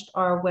relaunched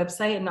our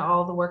website and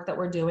all the work that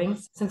we're doing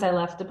since I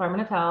left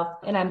Department of Health.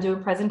 And I'm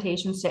doing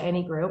presentations to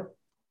any group.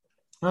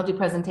 I'll do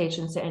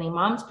presentations to any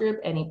mom's group,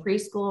 any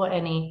preschool,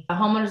 any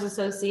homeowners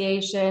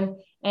association,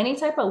 any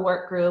type of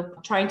work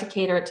group, trying to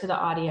cater it to the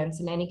audience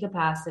in any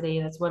capacity.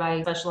 That's what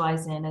I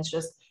specialize in, is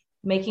just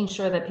making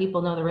sure that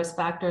people know the risk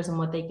factors and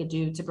what they could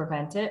do to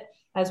prevent it,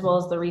 as well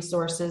as the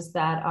resources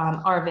that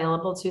are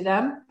available to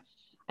them.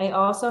 I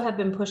also have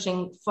been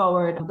pushing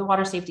forward the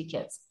water safety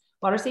kits.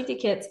 Water safety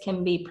kits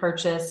can be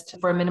purchased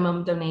for a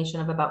minimum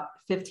donation of about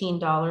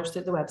 $15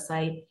 through the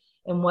website.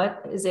 And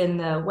what is in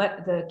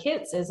the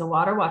kits is a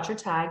water watcher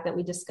tag that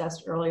we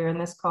discussed earlier in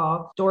this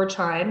call, door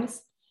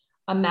chimes,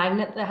 a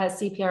magnet that has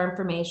CPR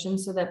information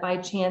so that by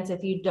chance,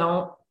 if you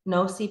don't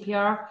know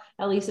CPR,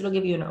 at least it'll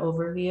give you an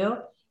overview,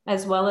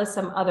 as well as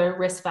some other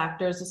risk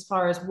factors as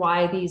far as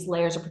why these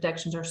layers of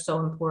protections are so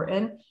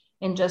important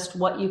and just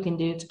what you can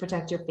do to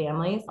protect your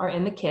families are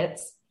in the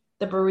kits.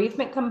 The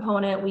bereavement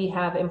component we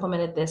have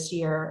implemented this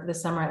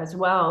summer as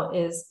well,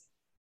 is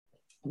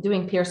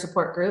doing peer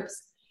support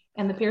groups.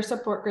 And the peer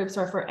support groups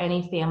are for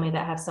any family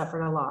that has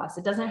suffered a loss.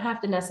 It doesn't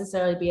have to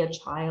necessarily be a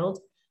child.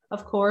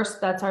 Of course,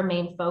 that's our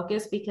main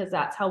focus because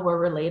that's how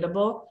we're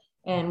relatable.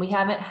 And we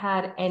haven't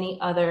had any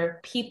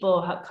other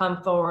people have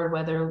come forward,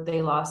 whether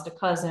they lost a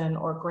cousin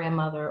or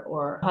grandmother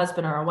or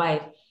husband or a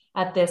wife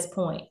at this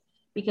point,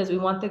 because we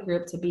want the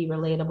group to be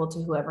relatable to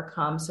whoever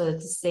comes. So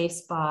it's a safe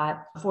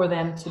spot for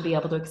them to be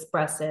able to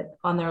express it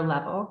on their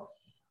level.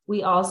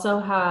 We also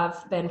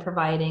have been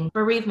providing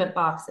bereavement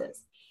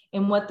boxes.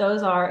 And what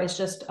those are is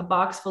just a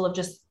box full of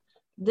just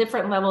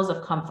different levels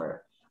of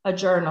comfort, a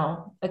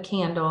journal, a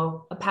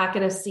candle, a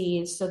packet of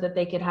seeds so that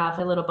they could have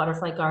a little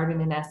butterfly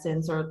garden in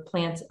essence, or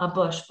plant a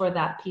bush for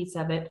that piece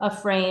of it, a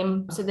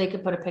frame so they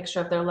could put a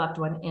picture of their loved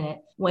one in it.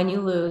 When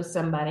you lose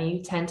somebody,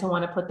 you tend to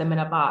want to put them in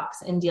a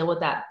box and deal with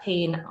that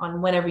pain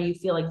on whenever you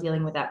feel like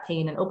dealing with that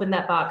pain, and open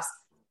that box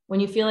when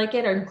you feel like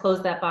it or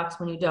close that box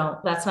when you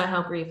don't. That's not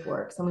how grief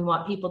works. And we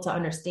want people to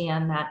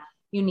understand that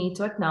you need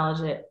to acknowledge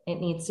it. It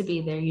needs to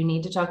be there. You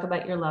need to talk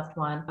about your loved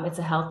one. It's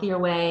a healthier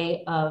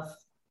way of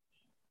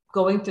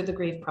going through the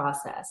grief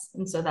process.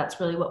 And so that's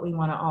really what we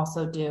want to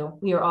also do.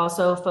 We are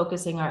also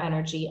focusing our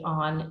energy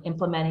on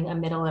implementing a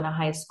middle and a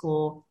high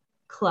school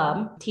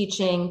club,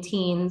 teaching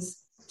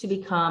teens to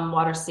become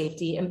water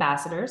safety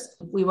ambassadors.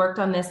 We worked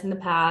on this in the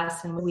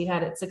past, and we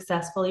had it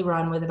successfully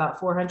run with about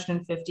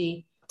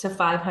 450 to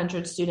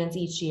 500 students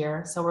each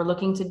year. So we're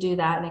looking to do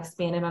that and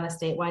expand it on a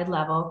statewide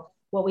level.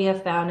 What we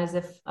have found is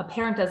if a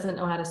parent doesn't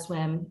know how to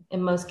swim,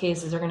 in most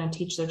cases, they're going to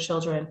teach their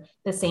children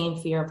the same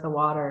fear of the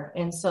water.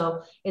 And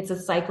so it's a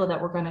cycle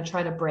that we're going to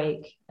try to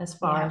break as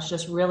far as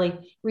just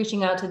really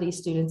reaching out to these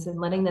students and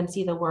letting them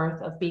see the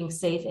worth of being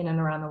safe in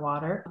and around the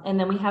water. And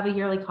then we have a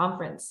yearly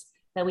conference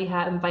that we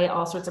invite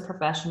all sorts of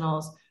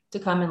professionals to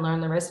come and learn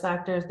the risk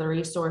factors, the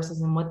resources,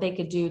 and what they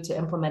could do to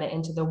implement it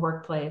into the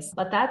workplace.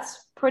 But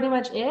that's pretty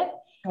much it.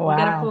 We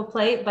got a Wow. full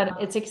plate,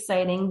 but it's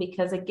exciting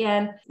because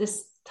again,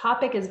 this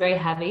topic is very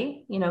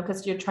heavy,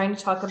 because you're trying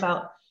to talk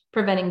about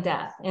preventing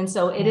death. And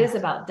so it Yeah. is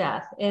about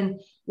death.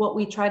 And what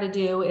we try to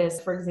do is,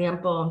 for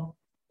example,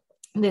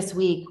 this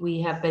week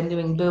we have been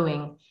doing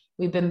booing.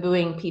 We've been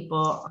booing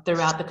people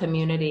throughout the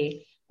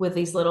community with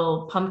these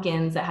little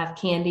pumpkins that have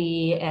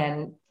candy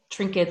and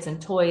trinkets and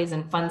toys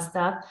and fun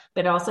stuff,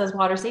 but it also has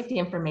water safety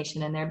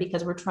information in there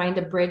because we're trying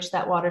to bridge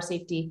that water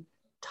safety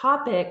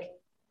topic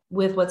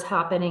with what's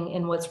happening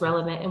and what's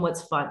relevant and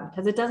what's fun.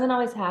 Because it doesn't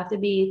always have to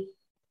be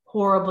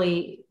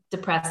horribly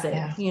depressing,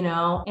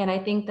 Yeah. And I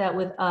think that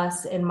with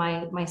us and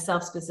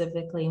myself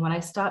specifically, when I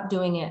stopped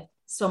doing it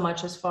so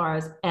much as far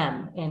as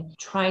M and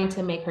trying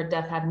to make her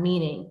death have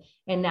meaning,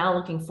 and now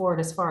looking forward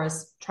as far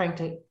as trying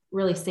to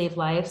really save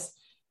lives,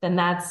 then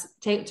that's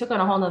took on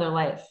a whole nother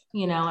life,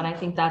 and I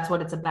think that's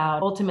what it's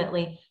about,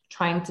 ultimately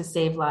trying to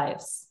save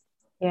lives.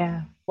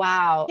 Yeah.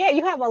 Wow. Yeah,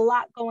 you have a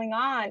lot going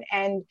on.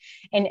 And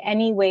in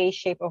any way,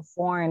 shape, or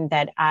form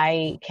that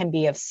I can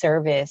be of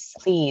service,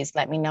 please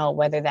let me know,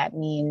 whether that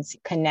means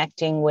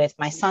connecting with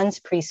my son's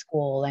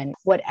preschool and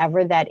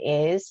whatever that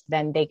is,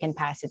 then they can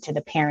pass it to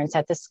the parents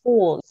at the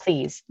school.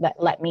 Please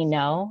let me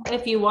know.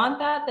 If you want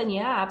that, then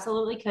yeah,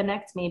 absolutely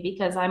connect me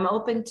because I'm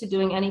open to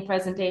doing any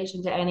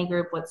presentation to any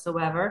group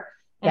whatsoever.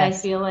 And I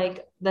Yes. feel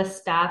like the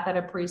staff at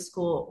a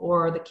preschool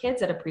or the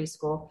kids at a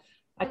preschool,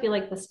 I feel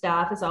like the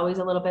staff is always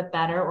a little bit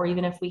better, or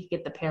even if we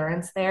get the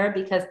parents there,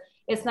 because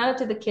it's not up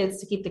to the kids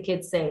to keep the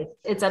kids safe.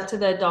 It's up to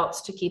the adults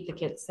to keep the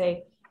kids safe.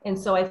 And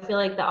so I feel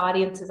like the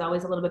audience is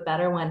always a little bit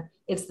better when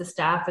it's the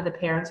staff or the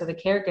parents or the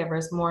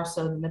caregivers more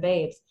so than the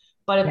babes.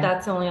 But if Yeah.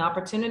 that's the only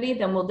opportunity,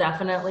 then we'll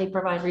definitely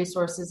provide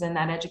resources and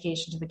that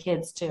education to the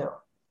kids too.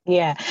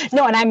 Yeah.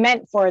 No, and I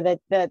meant for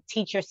the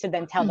teachers to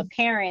then tell the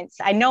parents.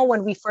 I know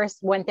when we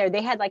first went there,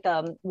 they had like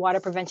a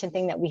water prevention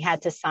thing that we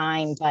had to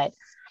sign, but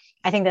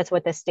I think that's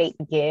what the state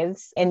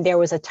gives. And there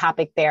was a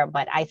topic there,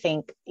 but I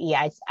think,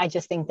 yeah, I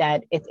just think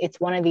that it's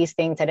one of these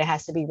things that it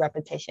has to be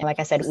repetition.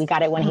 Like I said, we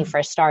got it when he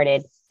first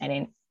started. I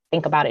didn't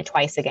think about it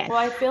twice again. Well,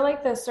 I feel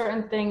like there's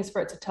certain things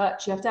for it to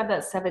touch. You have to have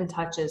that 7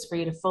 touches for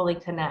you to fully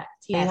connect.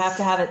 Yes. You have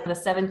to have it, the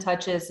 7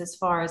 touches as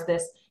far as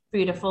this, for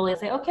you to fully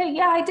say, okay,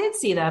 yeah, I did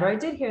see that, or I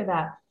did hear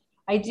that.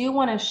 I do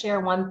want to share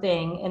one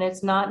thing, and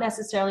it's not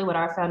necessarily what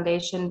our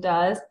foundation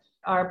does.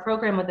 Our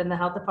program within the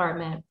health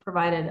department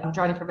provided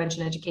drowning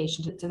prevention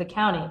education to the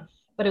county,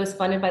 but it was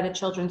funded by the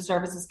Children's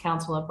Services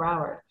Council of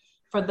Broward.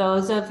 For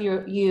those of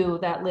you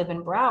that live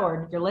in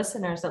Broward, your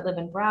listeners that live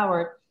in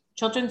Broward,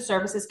 Children's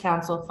Services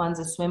Council funds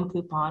a swim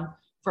coupon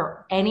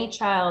for any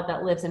child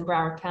that lives in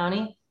Broward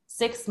County,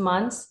 6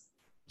 months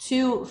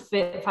to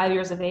 5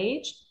 years of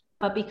age.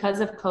 But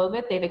because of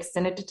COVID, they've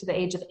extended it to the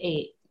age of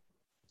 8.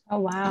 Oh,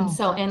 wow. And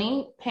so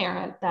any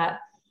parent that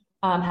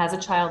has a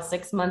child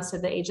 6 months to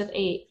the age of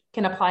 8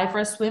 can apply for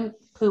a swim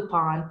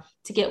coupon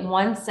to get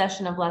 1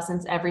 session of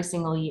lessons every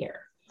single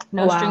year.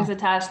 No strings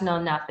attached,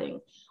 no nothing.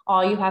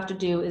 All you have to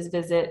do is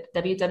visit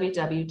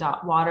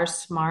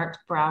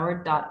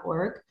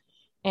www.watersmartbroward.org,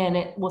 and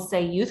it will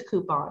say youth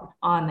coupon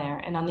on there.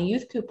 And on the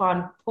youth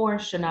coupon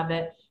portion of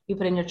it, you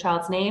put in your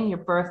child's name, your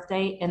birth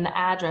date, and the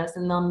address,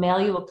 and they'll mail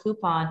you a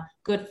coupon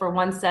good for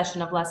 1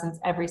 session of lessons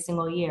every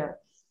single year.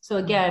 So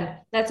again,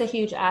 that's a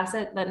huge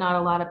asset that not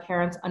a lot of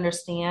parents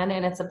understand.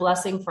 And it's a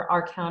blessing for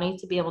our county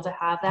to be able to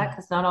have that,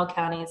 because not all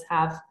counties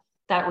have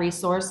that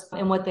resource.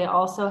 And what they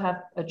also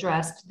have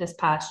addressed this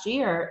past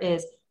year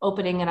is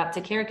opening it up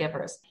to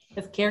caregivers.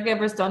 If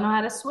caregivers don't know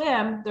how to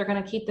swim, they're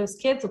going to keep those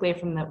kids away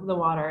from the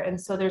water. And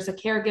so there's a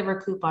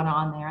caregiver coupon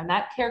on there. And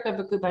that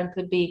caregiver coupon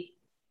could be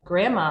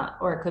grandma,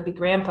 or it could be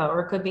grandpa, or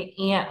it could be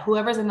aunt,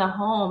 whoever's in the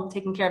home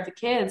taking care of the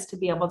kids, to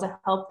be able to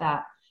help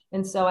that.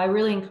 And so I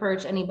really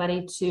encourage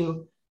anybody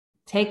to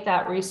take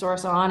that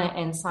resource on it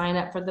and sign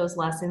up for those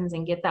lessons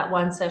and get that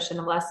 1 session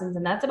of lessons.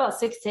 And that's about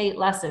 6 to 8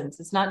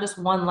 lessons. It's not just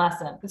 1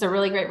 lesson. It's a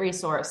really great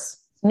resource.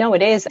 No,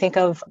 it is. Think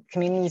of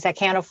communities that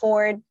can't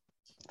afford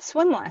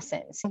swim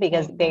lessons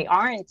because they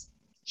aren't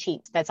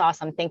cheap. That's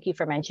awesome. Thank you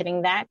for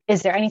mentioning that.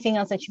 Is there anything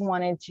else that you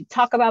wanted to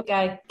talk about?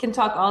 I can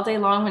talk all day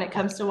long when it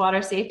comes to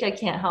water safety. I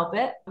can't help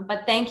it.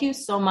 But thank you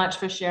so much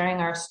for sharing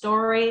our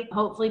story.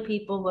 Hopefully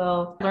people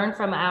will learn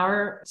from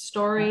our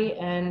story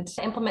and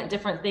implement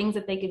different things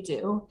that they could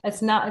do.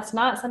 It's not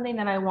something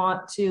that I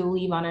want to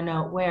leave on a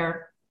note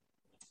where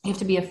you have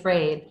to be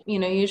afraid.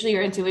 Usually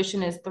your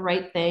intuition is the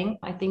right thing.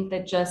 I think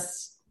that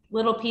just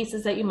little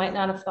pieces that you might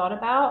not have thought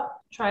about,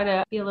 try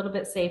to be a little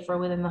bit safer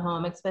within the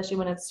home, especially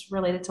when it's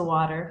related to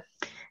water.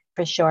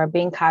 For sure.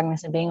 Being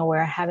cognizant, being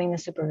aware, having the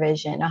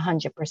supervision,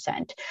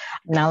 100%.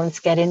 Now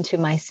let's get into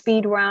my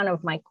speed round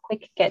of my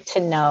quick get to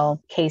know.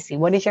 Casey,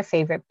 what is your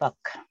favorite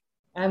book?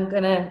 I'm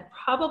going to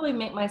probably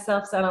make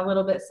myself sound a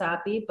little bit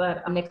sappy,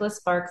 but Nicholas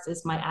Sparks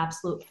is my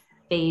absolute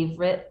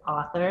favorite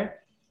author.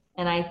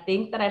 And I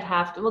think that I'd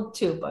have to,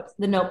 2 books,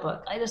 The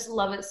Notebook. I just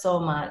love it so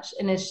much.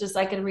 And it's just,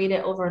 I could read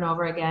it over and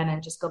over again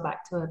and just go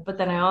back to it. But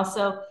then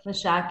The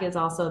Shack is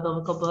also a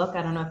biblical book.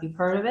 I don't know if you've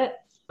heard of it.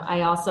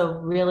 I also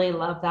really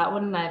love that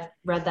one. And I've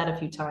read that a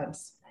few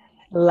times.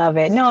 Love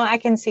it. No, I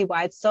can see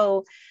why. It's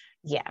so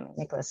Yeah,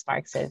 Nicholas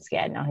Sparks is,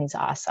 no, he's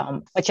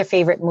awesome. What's your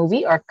favorite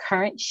movie or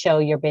current show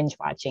you're binge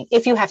watching,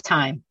 if you have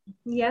time?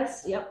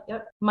 Yes, yep.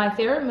 My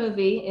favorite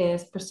movie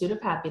is Pursuit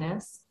of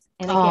Happiness.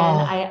 And again,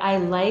 Oh, I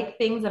like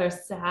things that are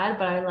sad,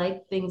 but I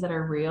like things that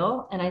are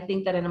real. And I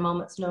think that in a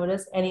moment's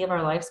notice, any of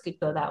our lives could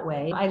go that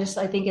way. I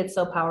think it's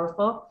so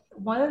powerful.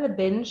 One of the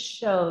binge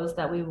shows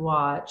that we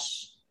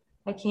watch,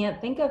 I can't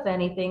think of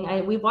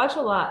anything. We watch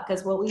a lot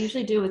because what we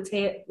usually do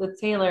with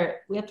Taylor,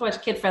 we have to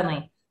watch kid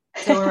friendly.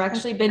 So we're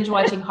actually binge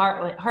watching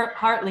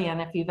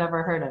Heartland, if you've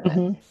ever heard of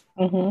it.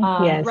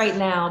 Yes. Right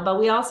now, but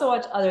we also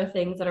watch other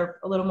things that are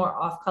a little more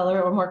off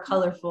color or more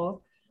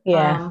colorful.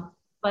 Yeah.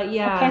 But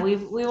yeah, Okay.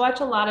 we watch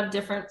a lot of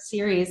different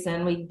series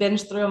and we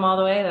binge through them all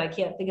the way. I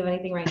can't think of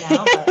anything right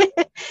now,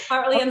 but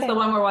Heartland's the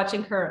one we're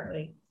watching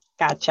currently.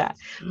 Gotcha.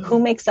 Who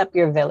makes up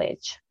your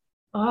village?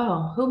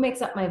 Oh, who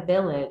makes up my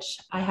village?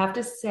 I have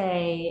to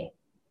say,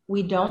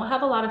 we don't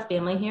have a lot of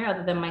family here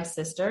other than my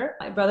sister.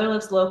 My brother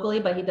lives locally,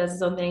 but he does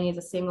his own thing. He's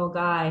a single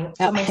guy.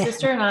 So my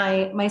sister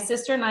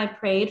and I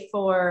prayed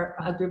for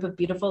a group of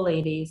beautiful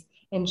ladies,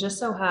 and just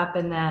so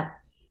happened that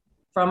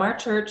from our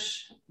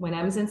church, when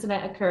M's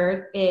incident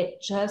occurred,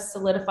 it just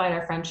solidified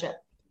our friendship.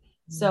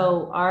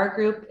 So our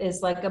group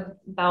is like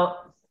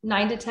about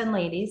 9 to 10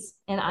 ladies,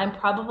 and I'm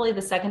probably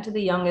the second to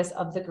the youngest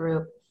of the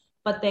group,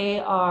 but they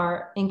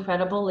are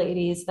incredible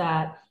ladies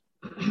that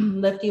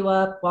lift you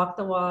up, walk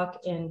the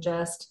walk, and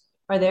just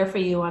are there for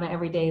you on an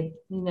everyday,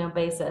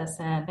 basis.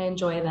 And I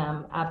enjoy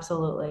them.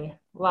 Absolutely.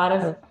 A lot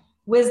of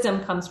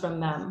wisdom comes from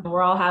them.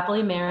 We're all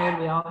happily married.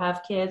 We all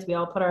have kids. We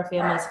all put our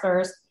families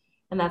first.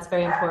 And that's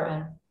very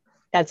important.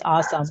 That's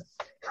awesome.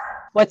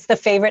 What's the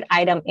favorite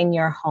item in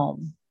your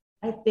home?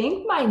 I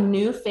think my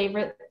new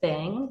favorite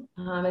thing,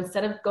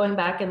 instead of going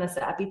back in the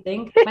sappy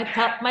thing, my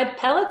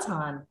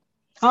Peloton.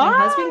 My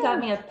husband got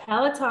me a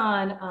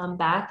Peloton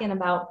back in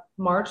about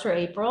March or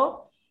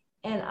April,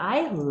 and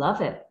I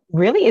love it.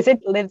 Really?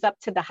 It lives up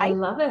to the hype? I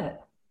love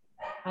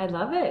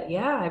it.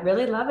 Yeah, I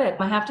really love it.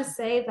 I have to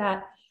say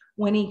that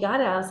when he got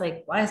it, I was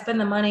like, why spend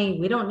the money?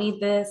 We don't need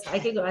this. I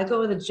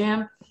go to the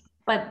gym.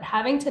 But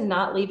having to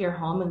not leave your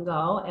home and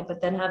go,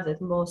 but then have the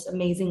most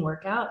amazing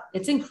workout,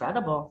 it's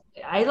incredible.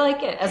 I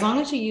like it. As long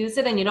as you use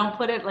it and you don't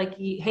put it like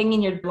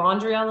hanging your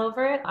laundry all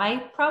over it.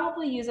 I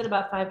probably use it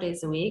about 5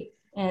 days a week.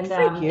 And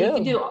you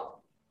can do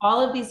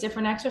all of these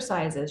different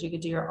exercises. You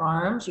could do your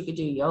arms, you could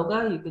do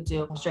yoga, you could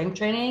do strength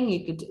training,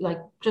 you could do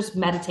just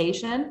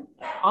meditation,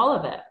 all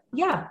of it.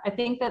 Yeah, I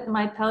think that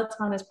my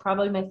Peloton is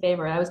probably my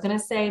favorite. I was going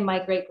to say my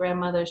great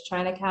grandmother's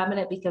china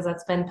cabinet because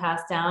that's been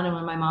passed down. And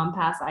when my mom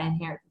passed, I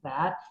inherited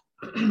that.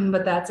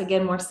 But that's,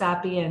 again, more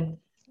sappy and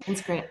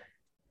it's great.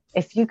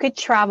 If you could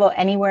travel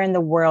anywhere in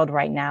the world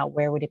right now,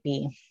 where would it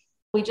be?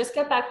 We just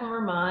got back from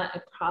Vermont.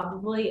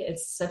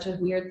 It's such a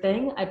weird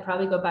thing. I'd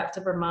probably go back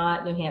to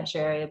Vermont, New Hampshire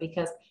area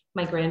because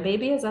my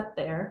grandbaby is up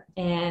there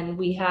and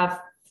we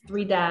have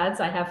 3 dads.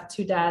 I have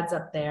 2 dads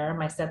up there,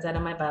 my stepdad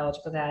and my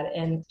biological dad.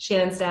 And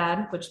Shannon's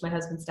dad, which is my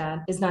husband's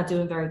dad, is not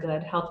doing very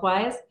good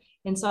health-wise.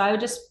 And so I would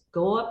just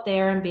go up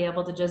there and be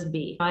able to just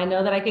be. I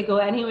know that I could go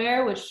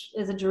anywhere, which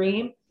is a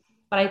dream,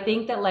 but I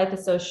think that life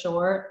is so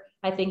short.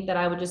 I think that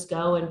I would just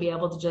go and be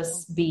able to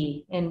just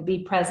be and be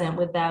present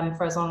with them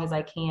for as long as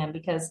I can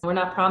because we're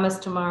not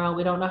promised tomorrow.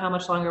 We don't know how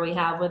much longer we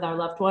have with our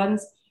loved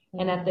ones.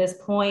 And at this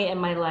point in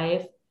my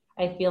life,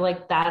 I feel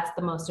like that's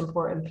the most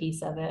important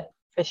piece of it.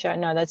 For sure.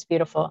 No, that's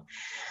beautiful.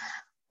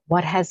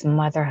 What has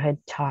motherhood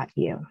taught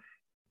you?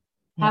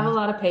 Have a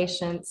lot of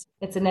patience.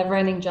 It's a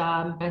never-ending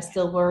job. I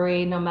still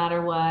worry no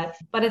matter what.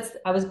 But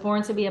I was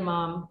born to be a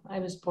mom.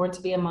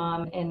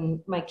 And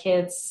my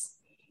kids,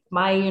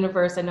 my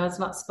universe, I know it's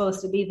not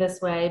supposed to be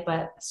this way,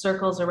 but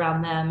circles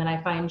around them. And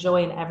I find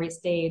joy in every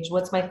stage.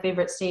 What's my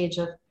favorite stage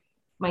of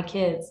my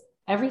kids?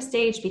 Every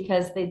stage,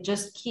 because they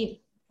just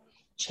keep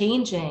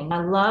changing.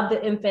 I love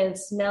the infant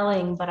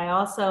smelling, but I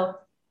also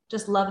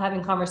just love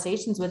having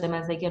conversations with them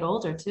as they get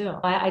older too.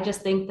 I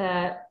just think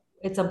that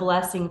it's a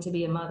blessing to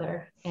be a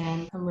mother.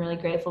 And I'm really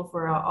grateful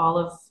for all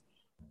of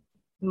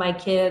my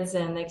kids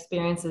and the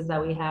experiences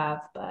that we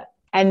have.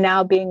 And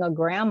now being a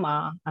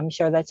grandma, I'm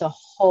sure that's a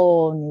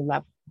whole new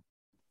level.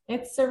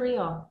 It's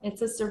surreal.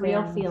 It's a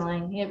surreal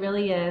feeling. It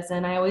really is.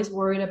 And I always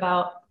worried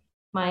about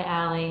my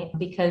Allie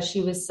because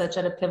she was such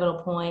at a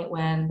pivotal point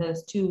when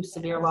those 2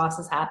 severe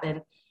losses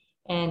happened.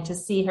 And to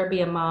see her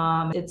be a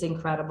mom, it's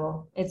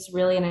incredible. It's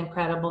really an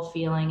incredible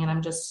feeling. And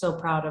I'm just so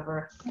proud of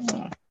her.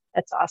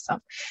 That's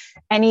awesome.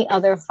 Any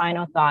other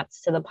final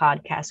thoughts to the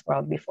podcast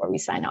world before we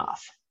sign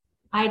off?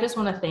 I just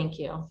want to thank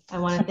you. I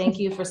want to thank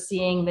you for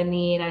seeing the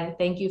need. I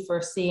thank you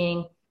for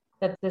seeing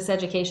that this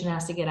education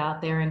has to get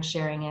out there and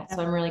sharing it.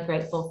 So I'm really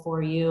grateful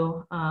for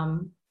you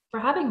for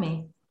having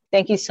me.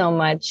 Thank you so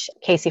much,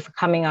 Casey, for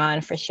coming on,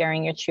 for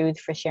sharing your truth,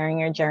 for sharing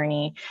your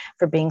journey,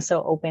 for being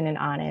so open and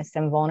honest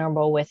and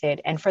vulnerable with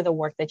it, and for the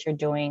work that you're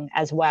doing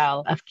as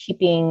well of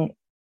keeping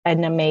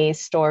Edna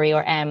May's story,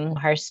 or M,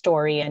 her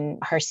story and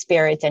her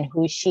spirit and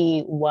who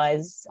she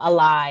was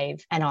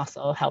alive, and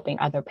also helping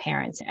other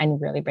parents and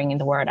really bringing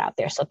the word out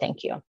there. So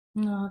thank you.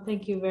 No,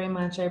 thank you very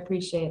much. I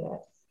appreciate it.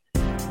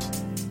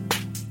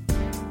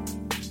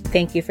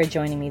 Thank you for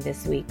joining me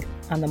this week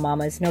on the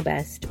Mamas Know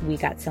Best We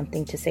Got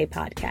Something to Say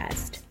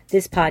podcast.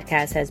 This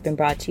podcast has been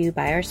brought to you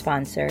by our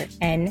sponsor,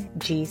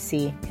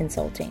 NGC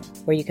Consulting,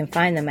 where you can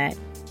find them at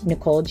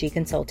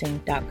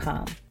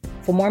NicoleGConsulting.com.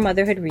 For more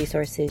motherhood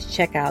resources,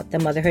 check out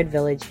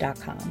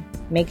themotherhoodvillage.com.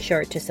 Make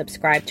sure to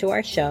subscribe to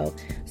our show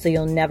so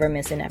you'll never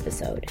miss an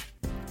episode.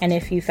 And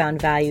if you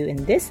found value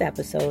in this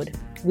episode,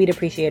 we'd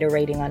appreciate a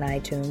rating on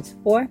iTunes,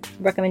 or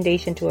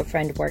recommendation to a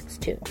friend works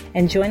too.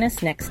 And join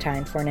us next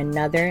time for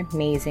another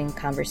amazing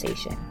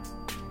conversation.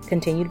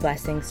 Continued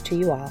blessings to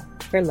you all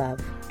for love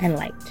and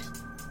light.